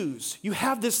choose. You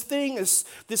have this thing, this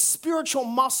spiritual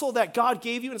muscle that God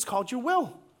gave you, and it's called your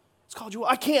will. It's called your will.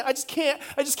 I just can't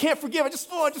forgive. I just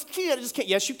can't.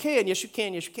 Yes, you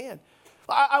can.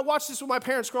 I watched this with my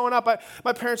parents growing up.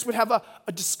 My parents would have a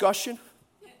discussion,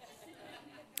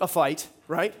 a fight,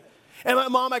 right? And my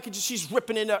mom, she's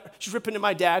ripping into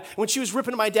my dad. When she was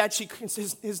ripping into my dad,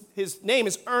 his name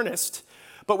is Ernest,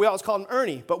 but we always call him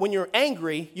Ernie. But when you're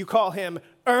angry, you call him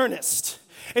Ernest.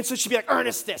 And so she'd be like,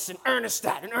 Ernest this, and Ernest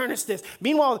that, and Ernest this.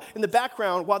 Meanwhile, in the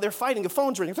background, while they're fighting, the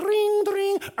phone's ringing. Ring,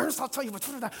 ring. Ernest, I'll tell you what.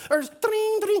 Ernest,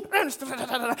 ring, ring. Ernest.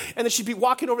 And then she'd be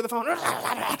walking over the phone.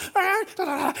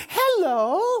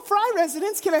 Hello, Frye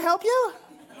residence, can I help you?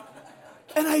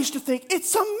 And I used to think,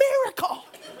 it's a miracle.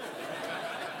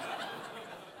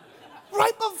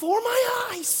 Right before my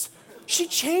eyes, she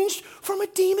changed from a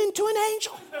demon to an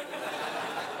angel.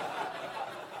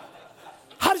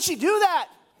 How did she do that?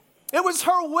 It was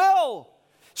her will.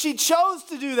 She chose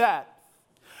to do that.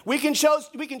 We can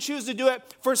choose to do it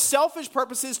for selfish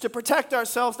purposes, to protect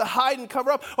ourselves, to hide and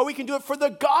cover up, or we can do it for the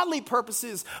godly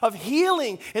purposes of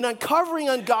healing and uncovering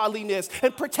ungodliness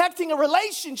and protecting a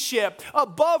relationship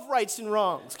above rights and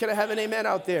wrongs. Can I have an amen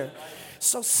out there?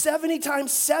 So 70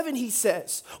 times 7, he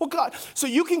says. Well, God, so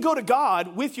you can go to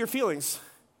God with your feelings.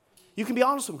 You can be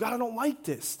honest with him. God, I don't like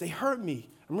this. They hurt me.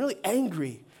 I'm really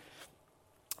angry.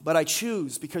 But I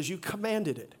choose, because you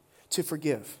commanded it, to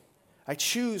forgive. I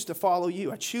choose to follow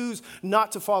you. I choose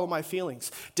not to follow my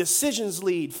feelings. Decisions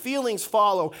lead, feelings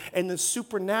follow, and the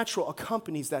supernatural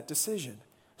accompanies that decision.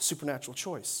 Supernatural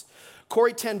choice.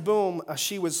 Corrie ten Boom,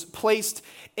 she was placed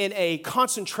in a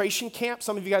concentration camp.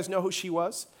 Some of you guys know who she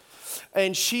was.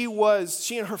 And she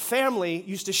and her family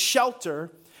used to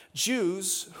shelter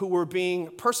Jews who were being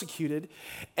persecuted.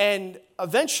 And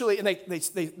eventually, and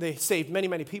they saved many,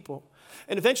 many people.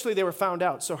 And eventually they were found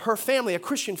out. So her family, a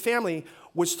Christian family,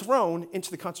 was thrown into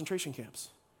the concentration camps.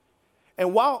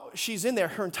 And while she's in there,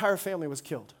 her entire family was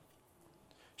killed.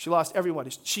 She lost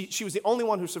everybody. She was the only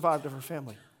one who survived of her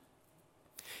family.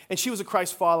 And she was a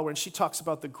Christ follower, and she talks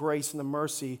about the grace and the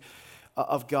mercy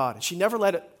of God. And she never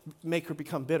let it make her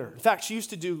become bitter. In fact, she used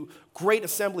to do great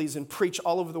assemblies and preach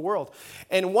all over the world.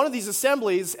 And in one of these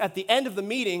assemblies, at the end of the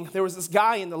meeting, there was this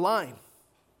guy in the line,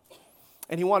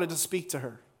 and he wanted to speak to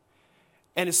her.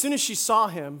 And as soon as she saw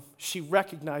him, she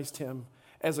recognized him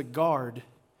as a guard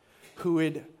who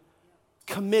had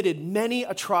committed many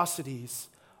atrocities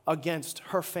against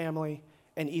her family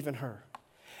and even her.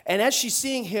 And as she's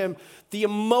seeing him, the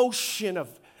emotion of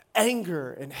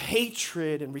anger and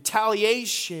hatred and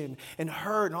retaliation and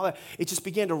hurt and all that, it just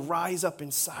began to rise up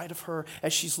inside of her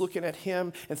as she's looking at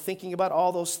him and thinking about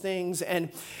all those things.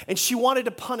 And she wanted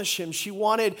to punish him. She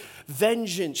wanted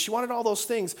vengeance. She wanted all those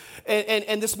things.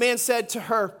 And this man said to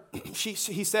her,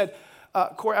 he said,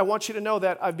 Corrie, I want you to know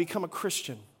that I've become a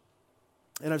Christian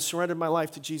and I've surrendered my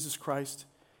life to Jesus Christ.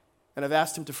 And I've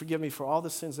asked him to forgive me for all the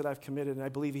sins that I've committed, and I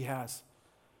believe he has.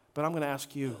 But I'm going to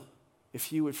ask you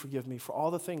if you would forgive me for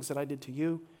all the things that I did to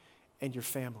you and your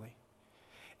family.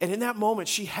 And in that moment,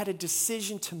 she had a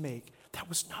decision to make that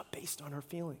was not based on her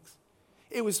feelings.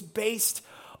 It was based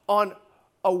on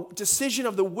a decision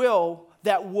of the will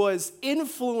that was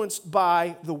influenced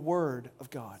by the Word of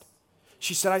God.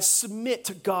 She said, I submit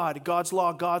to God, God's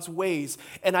law, God's ways,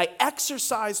 and I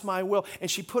exercise my will.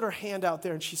 And she put her hand out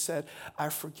there and she said, I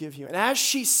forgive you. And as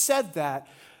she said that,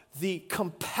 the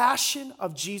compassion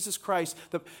of Jesus Christ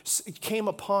came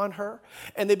upon her,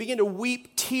 and they began to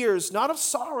weep tears, not of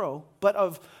sorrow, but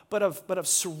of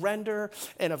surrender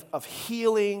and of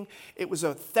healing. It was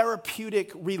a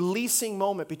therapeutic, releasing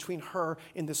moment between her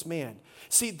and this man.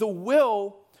 See, the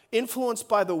will, influenced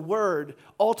by the Word,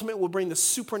 ultimately will bring the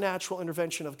supernatural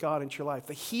intervention of God into your life.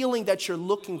 The healing that you're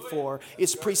looking for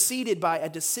is preceded by a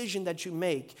decision that you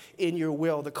make in your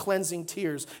will. The cleansing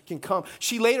tears can come.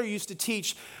 She later used to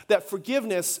teach that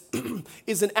forgiveness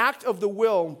is an act of the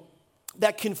will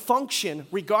that can function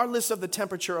regardless of the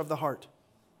temperature of the heart.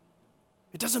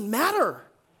 It doesn't matter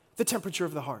the temperature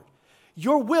of the heart.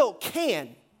 Your will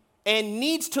can and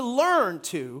needs to learn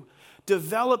to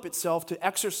develop itself to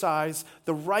exercise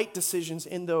the right decisions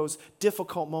in those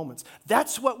difficult moments.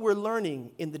 That's what we're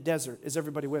learning in the desert. Is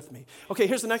everybody with me? Okay,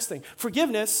 here's the next thing.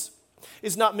 Forgiveness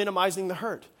is not minimizing the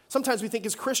hurt. Sometimes we think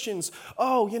as Christians,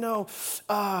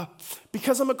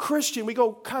 because I'm a Christian, we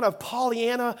go kind of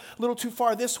Pollyanna a little too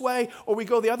far this way, or we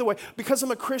go the other way. Because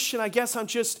I'm a Christian, I guess I'm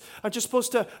just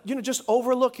supposed to, just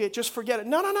overlook it, just forget it.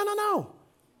 No.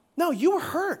 No, you were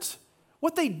hurt.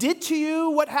 What they did to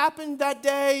you, what happened that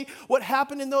day, what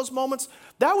happened in those moments,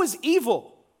 that was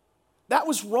evil. That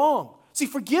was wrong. See,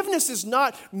 forgiveness is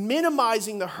not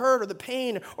minimizing the hurt or the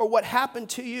pain or what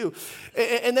happened to you.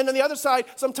 And then on the other side,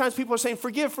 sometimes people are saying,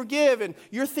 forgive, and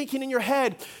you're thinking in your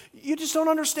head, you just don't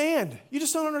understand. You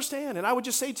just don't understand. And I would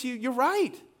just say to you, you're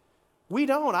right. We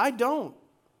don't. I don't.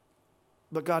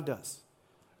 But God does.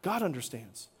 God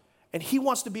understands. And he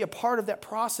wants to be a part of that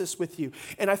process with you.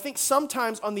 And I think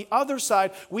sometimes on the other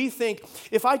side, we think,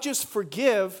 if I just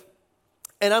forgive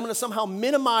and I'm going to somehow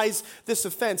minimize this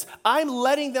offense, I'm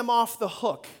letting them off the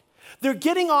hook. They're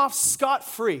getting off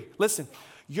scot-free. Listen,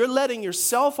 you're letting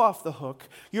yourself off the hook.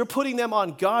 You're putting them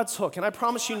on God's hook. And I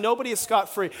promise you, nobody is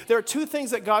scot-free. There are two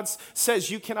things that God says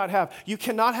you cannot have. You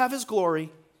cannot have his glory,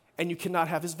 and you cannot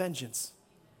have his vengeance.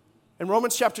 In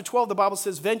Romans chapter 12, the Bible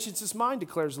says, vengeance is mine,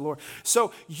 declares the Lord.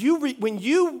 So when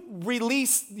you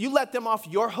let them off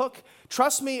your hook,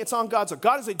 trust me, it's on God's hook.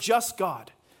 God is a just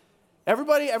God.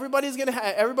 Everybody's going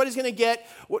to get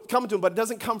what coming to them, but it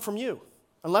doesn't come from you.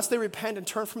 Unless they repent and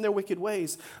turn from their wicked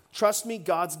ways. Trust me,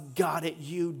 God's got it.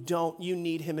 You don't. You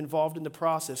need him involved in the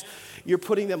process. You're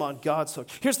putting them on God's hook.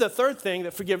 Here's the third thing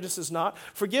that forgiveness is not.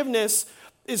 Forgiveness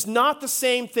is not the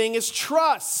same thing as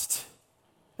trust.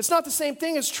 It's not the same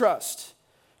thing as trust.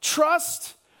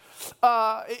 Trust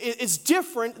is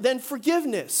different than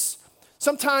forgiveness.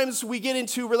 Sometimes we get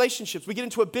into relationships. We get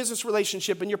into a business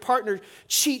relationship and your partner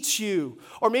cheats you.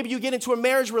 Or maybe you get into a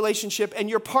marriage relationship and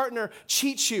your partner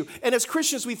cheats you. And as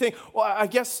Christians, we think, well, I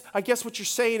guess what you're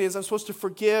saying is I'm supposed to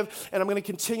forgive and I'm going to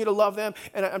continue to love them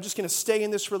and I'm just going to stay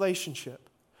in this relationship.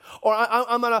 Or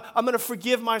I'm gonna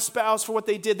forgive my spouse for what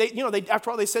they did. They after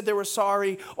all, they said they were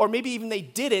sorry. Or maybe even they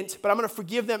didn't, but I'm going to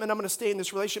forgive them and I'm going to stay in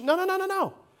this relationship.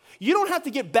 No. You don't have to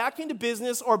get back into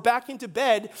business or back into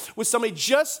bed with somebody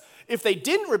just if they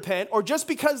didn't repent or just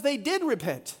because they did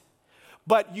repent.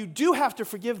 But you do have to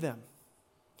forgive them.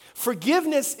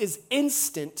 Forgiveness is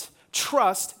instant.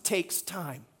 Trust takes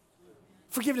time.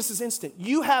 Forgiveness is instant.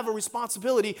 You have a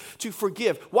responsibility to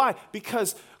forgive. Why?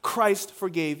 Because Christ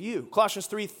forgave you. Colossians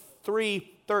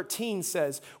 3:13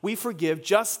 says, we forgive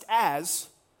just as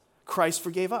Christ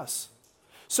forgave us.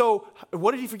 So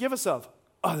what did he forgive us of?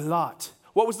 A lot.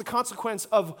 What was the consequence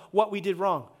of what we did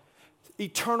wrong?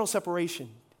 Eternal separation.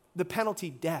 The penalty,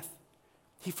 death.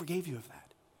 He forgave you of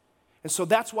that. And so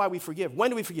that's why we forgive. When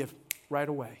do we forgive? Right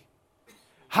away.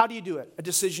 How do you do it? A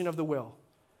decision of the will.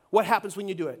 What happens when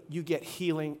you do it? You get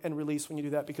healing and release when you do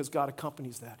that because God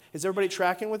accompanies that. Is everybody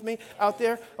tracking with me out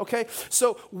there? Okay.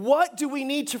 So what do we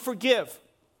need to forgive?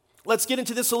 Let's get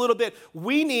into this a little bit.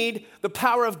 We need the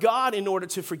power of God in order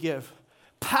to forgive.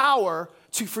 Power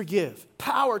to forgive.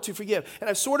 Power to forgive. And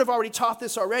I've sort of already taught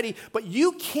this already, but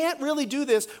you can't really do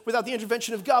this without the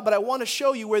intervention of God. But I want to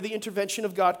show you where the intervention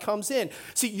of God comes in.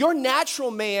 See, your natural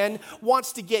man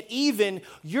wants to get even.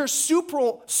 Your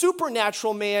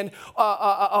supernatural man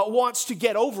wants to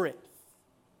get over it.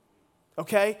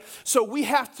 Okay? So we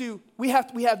have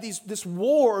this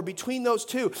war between those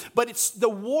two. But the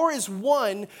war is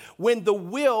won when the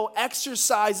will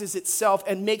exercises itself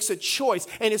and makes a choice.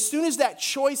 And as soon as that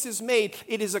choice is made,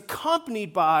 it is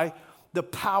accompanied by the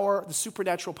power, the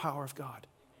supernatural power of God.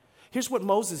 Here's what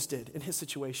Moses did in his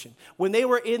situation. When they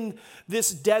were in this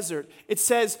desert, it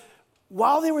says,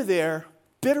 while they were there,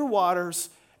 bitter waters,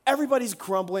 everybody's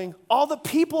grumbling, all the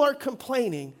people are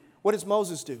complaining. What does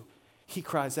Moses do? He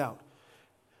cries out.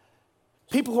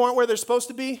 People who aren't where they're supposed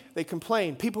to be, they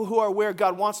complain. People who are where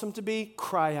God wants them to be,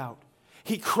 cry out.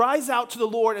 He cries out to the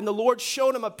Lord, and the Lord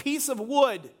showed him a piece of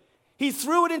wood. He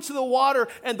threw it into the water,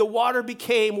 and the water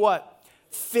became what?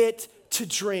 Fit to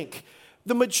drink.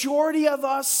 The majority of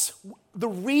us, the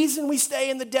reason we stay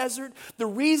in the desert, the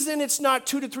reason it's not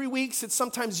 2 to 3 weeks, it's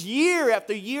sometimes year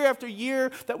after year after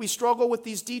year that we struggle with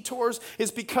these detours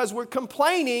is because we're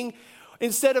complaining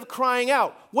instead of crying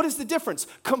out. What is the difference?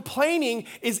 Complaining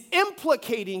is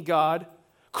implicating God.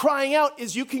 Crying out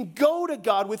is you can go to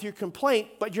God with your complaint,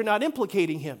 but you're not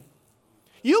implicating him.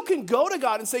 You can go to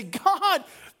God and say, God,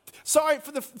 sorry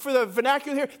for the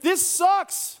vernacular here, this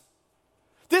sucks.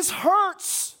 This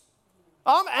hurts.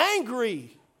 I'm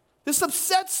angry. This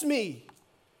upsets me.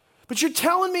 But you're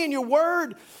telling me in your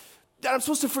word that I'm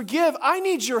supposed to forgive. I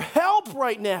need your help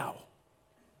right now.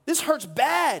 This hurts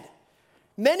bad.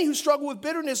 Many who struggle with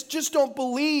bitterness just don't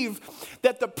believe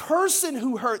that the person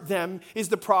who hurt them is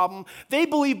the problem. They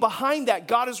believe behind that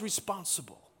God is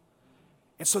responsible.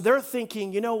 And so they're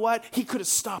thinking, you know what? He could have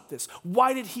stopped this.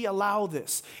 Why did he allow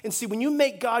this? And see, when you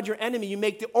make God your enemy, you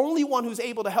make the only one who's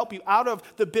able to help you out of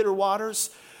the bitter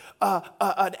waters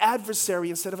an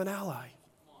adversary instead of an ally.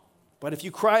 But if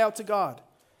you cry out to God,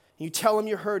 you tell him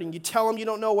you're hurting. You tell him you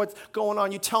don't know what's going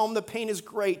on. You tell him the pain is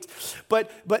great. But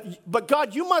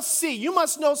God, you must see. You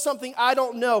must know something I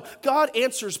don't know. God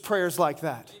answers prayers like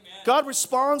that. Amen. God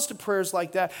responds to prayers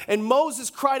like that. And Moses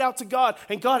cried out to God,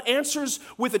 and God answers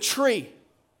with a tree.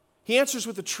 He answers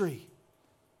with a tree.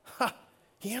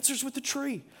 He answers with a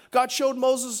tree. God showed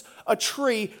Moses a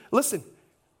tree. Listen,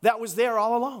 that was there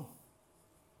all along.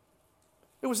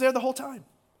 It was there the whole time.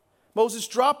 Moses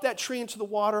dropped that tree into the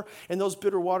water, and those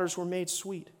bitter waters were made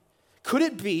sweet. Could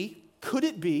it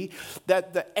be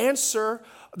that the answer,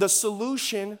 the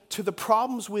solution to the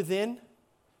problems within,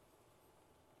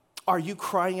 are you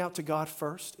crying out to God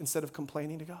first instead of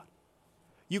complaining to God?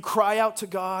 You cry out to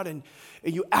God, and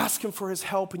you ask him for his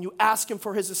help, and you ask him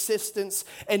for his assistance,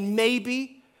 and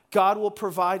maybe God will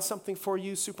provide something for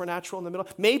you supernatural in the middle.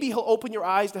 Maybe he'll open your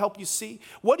eyes to help you see.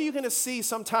 What are you going to see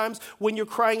sometimes when you're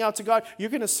crying out to God? You're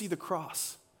going to see the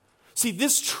cross. See,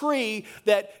 this tree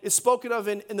that is spoken of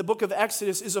in the book of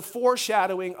Exodus is a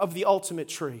foreshadowing of the ultimate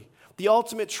tree. The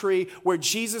ultimate tree where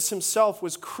Jesus himself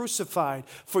was crucified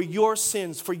for your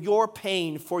sins, for your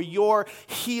pain, for your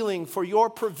healing, for your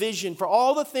provision, for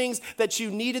all the things that you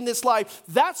need in this life.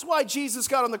 That's why Jesus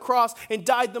got on the cross and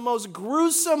died the most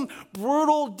gruesome,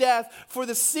 brutal death for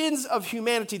the sins of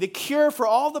humanity. The cure for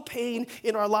all the pain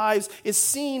in our lives is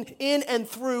seen in and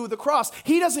through the cross.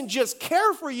 He doesn't just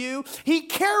care for you, he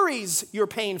carries your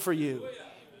pain for you.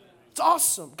 It's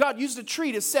awesome. God used a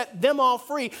tree to set them all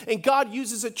free, and God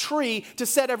uses a tree to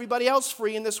set everybody else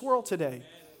free in this world today.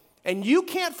 And you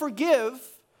can't forgive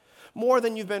more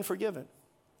than you've been forgiven.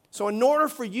 So in order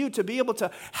for you to be able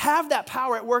to have that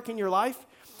power at work in your life,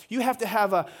 you have to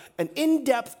have an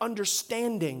in-depth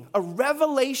understanding, a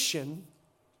revelation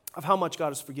of how much God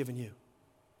has forgiven you.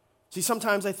 See,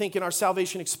 sometimes I think in our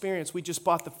salvation experience, we just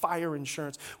bought the fire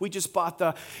insurance. We just bought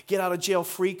the get out of jail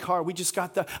free card. We just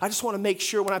got I just want to make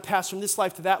sure when I pass from this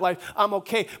life to that life, I'm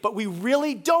okay. But we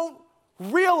really don't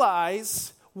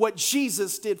realize what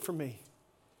Jesus did for me.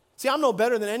 See, I'm no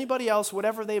better than anybody else,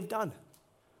 whatever they've done.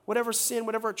 Whatever sin,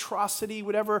 whatever atrocity,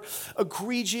 whatever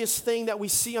egregious thing that we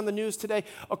see on the news today,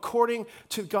 according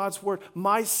to God's word,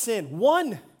 my sin,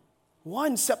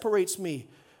 one separates me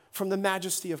from the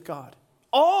majesty of God.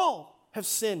 All have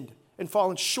sinned and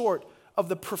fallen short of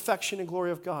the perfection and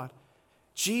glory of God.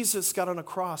 Jesus got on a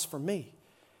cross for me.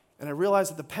 And I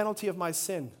realized that the penalty of my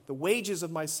sin, the wages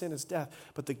of my sin is death,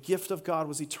 but the gift of God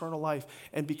was eternal life.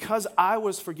 And because I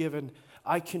was forgiven,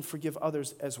 I can forgive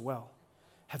others as well.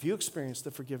 Have you experienced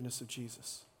the forgiveness of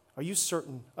Jesus? Are you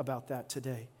certain about that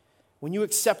today? When you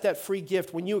accept that free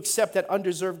gift, when you accept that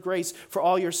undeserved grace for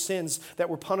all your sins that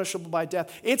were punishable by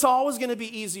death, it's always going to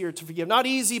be easier to forgive. Not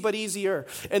easy, but easier.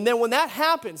 And then when that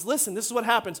happens, listen, this is what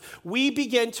happens. We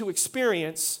begin to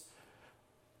experience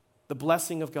the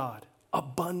blessing of God.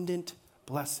 Abundant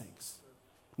blessings.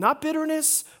 Not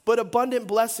bitterness, but abundant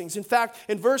blessings. In fact,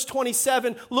 in verse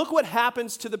 27, look what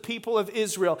happens to the people of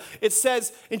Israel. It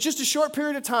says, in just a short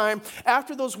period of time,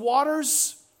 after those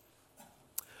waters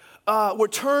were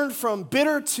turned from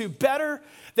bitter to better,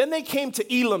 then they came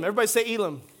to Elim. Everybody say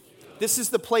Elim. This is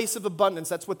the place of abundance.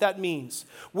 That's what that means.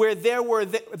 Where there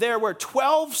were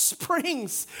 12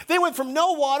 springs. They went from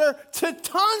no water to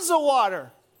tons of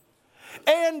water.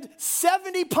 And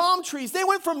 70 palm trees. They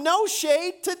went from no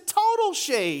shade to total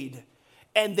shade.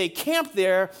 And they camped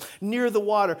there near the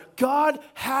water. God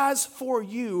has for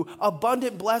you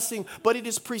abundant blessing, but it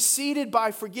is preceded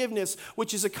by forgiveness,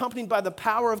 which is accompanied by the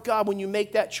power of God when you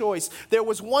make that choice. There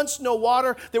was once no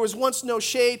water. There was once no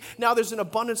shade. Now there's an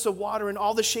abundance of water and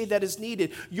all the shade that is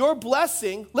needed. Your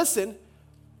blessing, listen,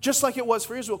 just like it was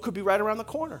for Israel, could be right around the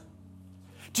corner.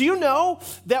 Do you know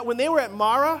that when they were at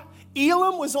Marah,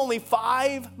 Elim was only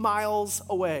 5 miles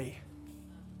away?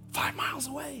 5 miles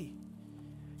away.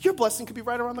 Your blessing could be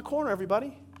right around the corner,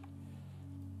 everybody.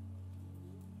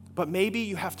 But maybe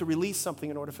you have to release something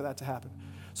in order for that to happen.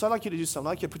 So I'd like you to do something.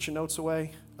 I'd like you to put your notes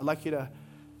away. I'd like you to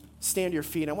stand to your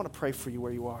feet. I want to pray for you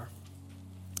where you are.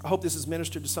 I hope this has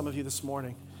ministered to some of you this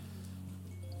morning.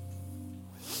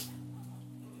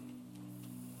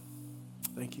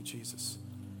 Thank you, Jesus.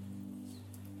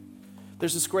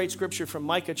 There's this great scripture from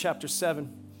Micah chapter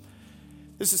 7.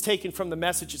 This is taken from the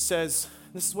Message. It says,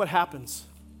 this is what happens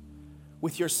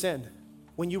with your sin.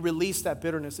 When you release that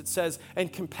bitterness, it says,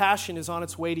 and compassion is on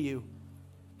its way to you.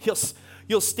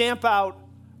 You'll stamp out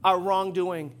our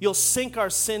wrongdoing. You'll sink our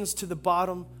sins to the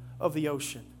bottom of the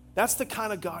ocean. That's the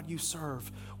kind of God you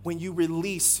serve. When you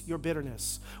release your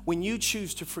bitterness, when you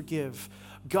choose to forgive,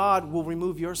 God will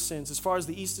remove your sins. As far as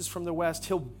the east is from the west,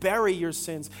 he'll bury your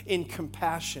sins in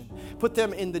compassion. Put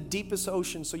them in the deepest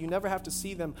ocean so you never have to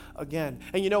see them again.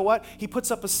 And you know what? He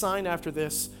puts up a sign after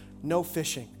this, no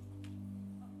fishing.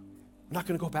 I'm not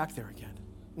going to go back there again.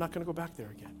 I'm not going to go back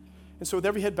there again. And so with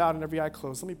every head bowed and every eye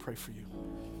closed, let me pray for you.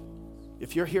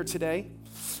 If you're here today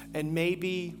and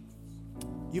maybe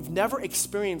you've never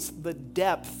experienced the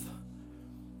depth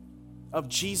of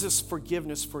Jesus'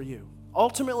 forgiveness for you,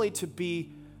 ultimately to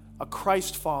be a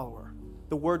Christ follower,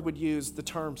 the word would use the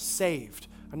term saved.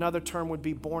 Another term would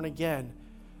be born again.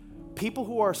 People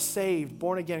who are saved,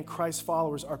 born again Christ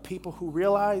followers are people who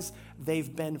realize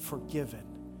they've been forgiven.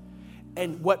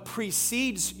 And what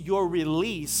precedes your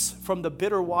release from the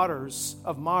bitter waters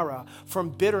of Marah, from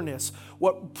bitterness,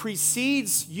 what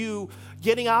precedes you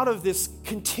getting out of this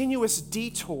continuous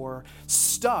detour,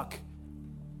 stuck,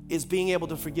 is being able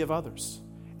to forgive others.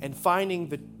 And finding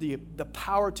the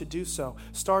power to do so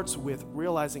starts with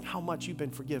realizing how much you've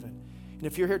been forgiven. And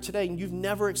if you're here today and you've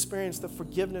never experienced the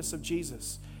forgiveness of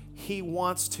Jesus, he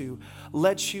wants to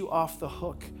let you off the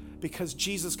hook because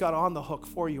Jesus got on the hook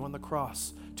for you on the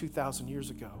cross 2,000 years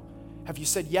ago. Have you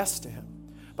said yes to him?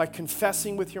 by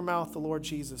confessing with your mouth the Lord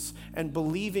Jesus and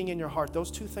believing in your heart, those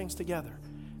two things together,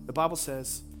 the Bible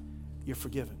says you're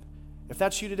forgiven. If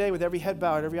that's you today with every head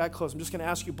bowed, every eye closed, I'm just going to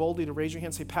ask you boldly to raise your hand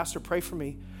and say, Pastor, pray for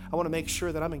me. I want to make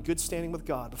sure that I'm in good standing with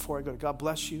God before I go. God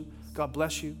bless you. God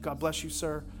bless you. God bless you,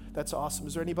 sir. That's awesome.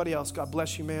 Is there anybody else? God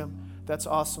bless you, ma'am. That's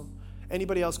awesome.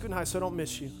 Anybody else? Good night, so I don't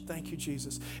miss you. Thank you,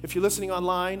 Jesus. If you're listening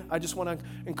online, I just want to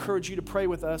encourage you to pray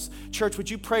with us. Church, would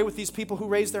you pray with these people who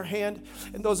raised their hand?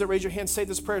 And those that raise your hand, say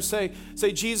this prayer. Say,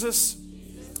 Jesus,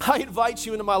 I invite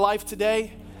you into my life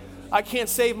today. I can't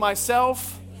save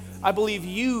myself. I believe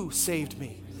you saved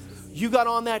me. You got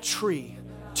on that tree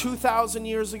 2,000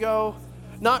 years ago,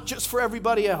 not just for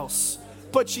everybody else,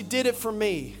 but you did it for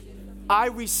me. I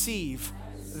receive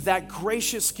that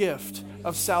gracious gift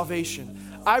of salvation.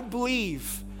 I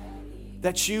believe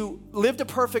that you lived a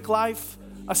perfect life,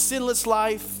 a sinless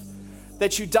life,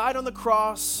 that you died on the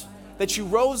cross, that you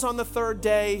rose on the third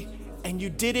day, and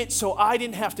you did it so I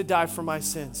didn't have to die for my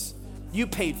sins. You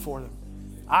paid for them.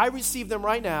 I receive them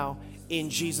right now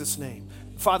in Jesus' name.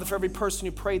 Father, for every person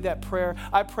who prayed that prayer,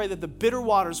 I pray that the bitter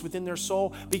waters within their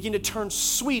soul begin to turn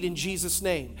sweet in Jesus'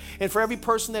 name. And for every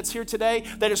person that's here today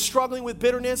that is struggling with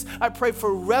bitterness, I pray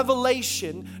for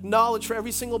revelation, knowledge for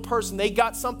every single person. They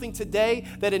got something today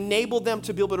that enabled them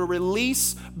to be able to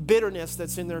release bitterness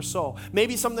that's in their soul.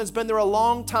 Maybe something that's been there a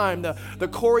long time, the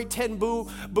Corrie ten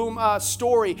Boom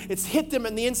story. It's hit them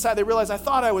in the inside. They realize, I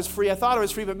thought I was free,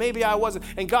 but maybe I wasn't.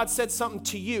 And God said something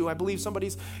to you. I believe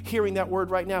somebody's hearing that word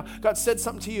right now. God said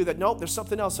something to you that, nope, there's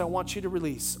something else I want you to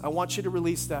release. I want you to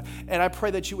release that. And I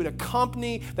pray that you would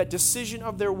accompany that decision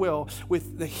of their will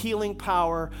with the healing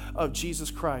power of Jesus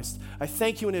Christ. I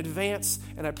thank you in advance,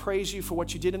 and I praise you for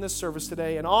what you did in this service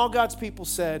today. And all God's people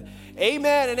said,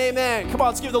 amen and amen. Come on,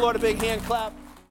 let's give the Lord a big hand clap.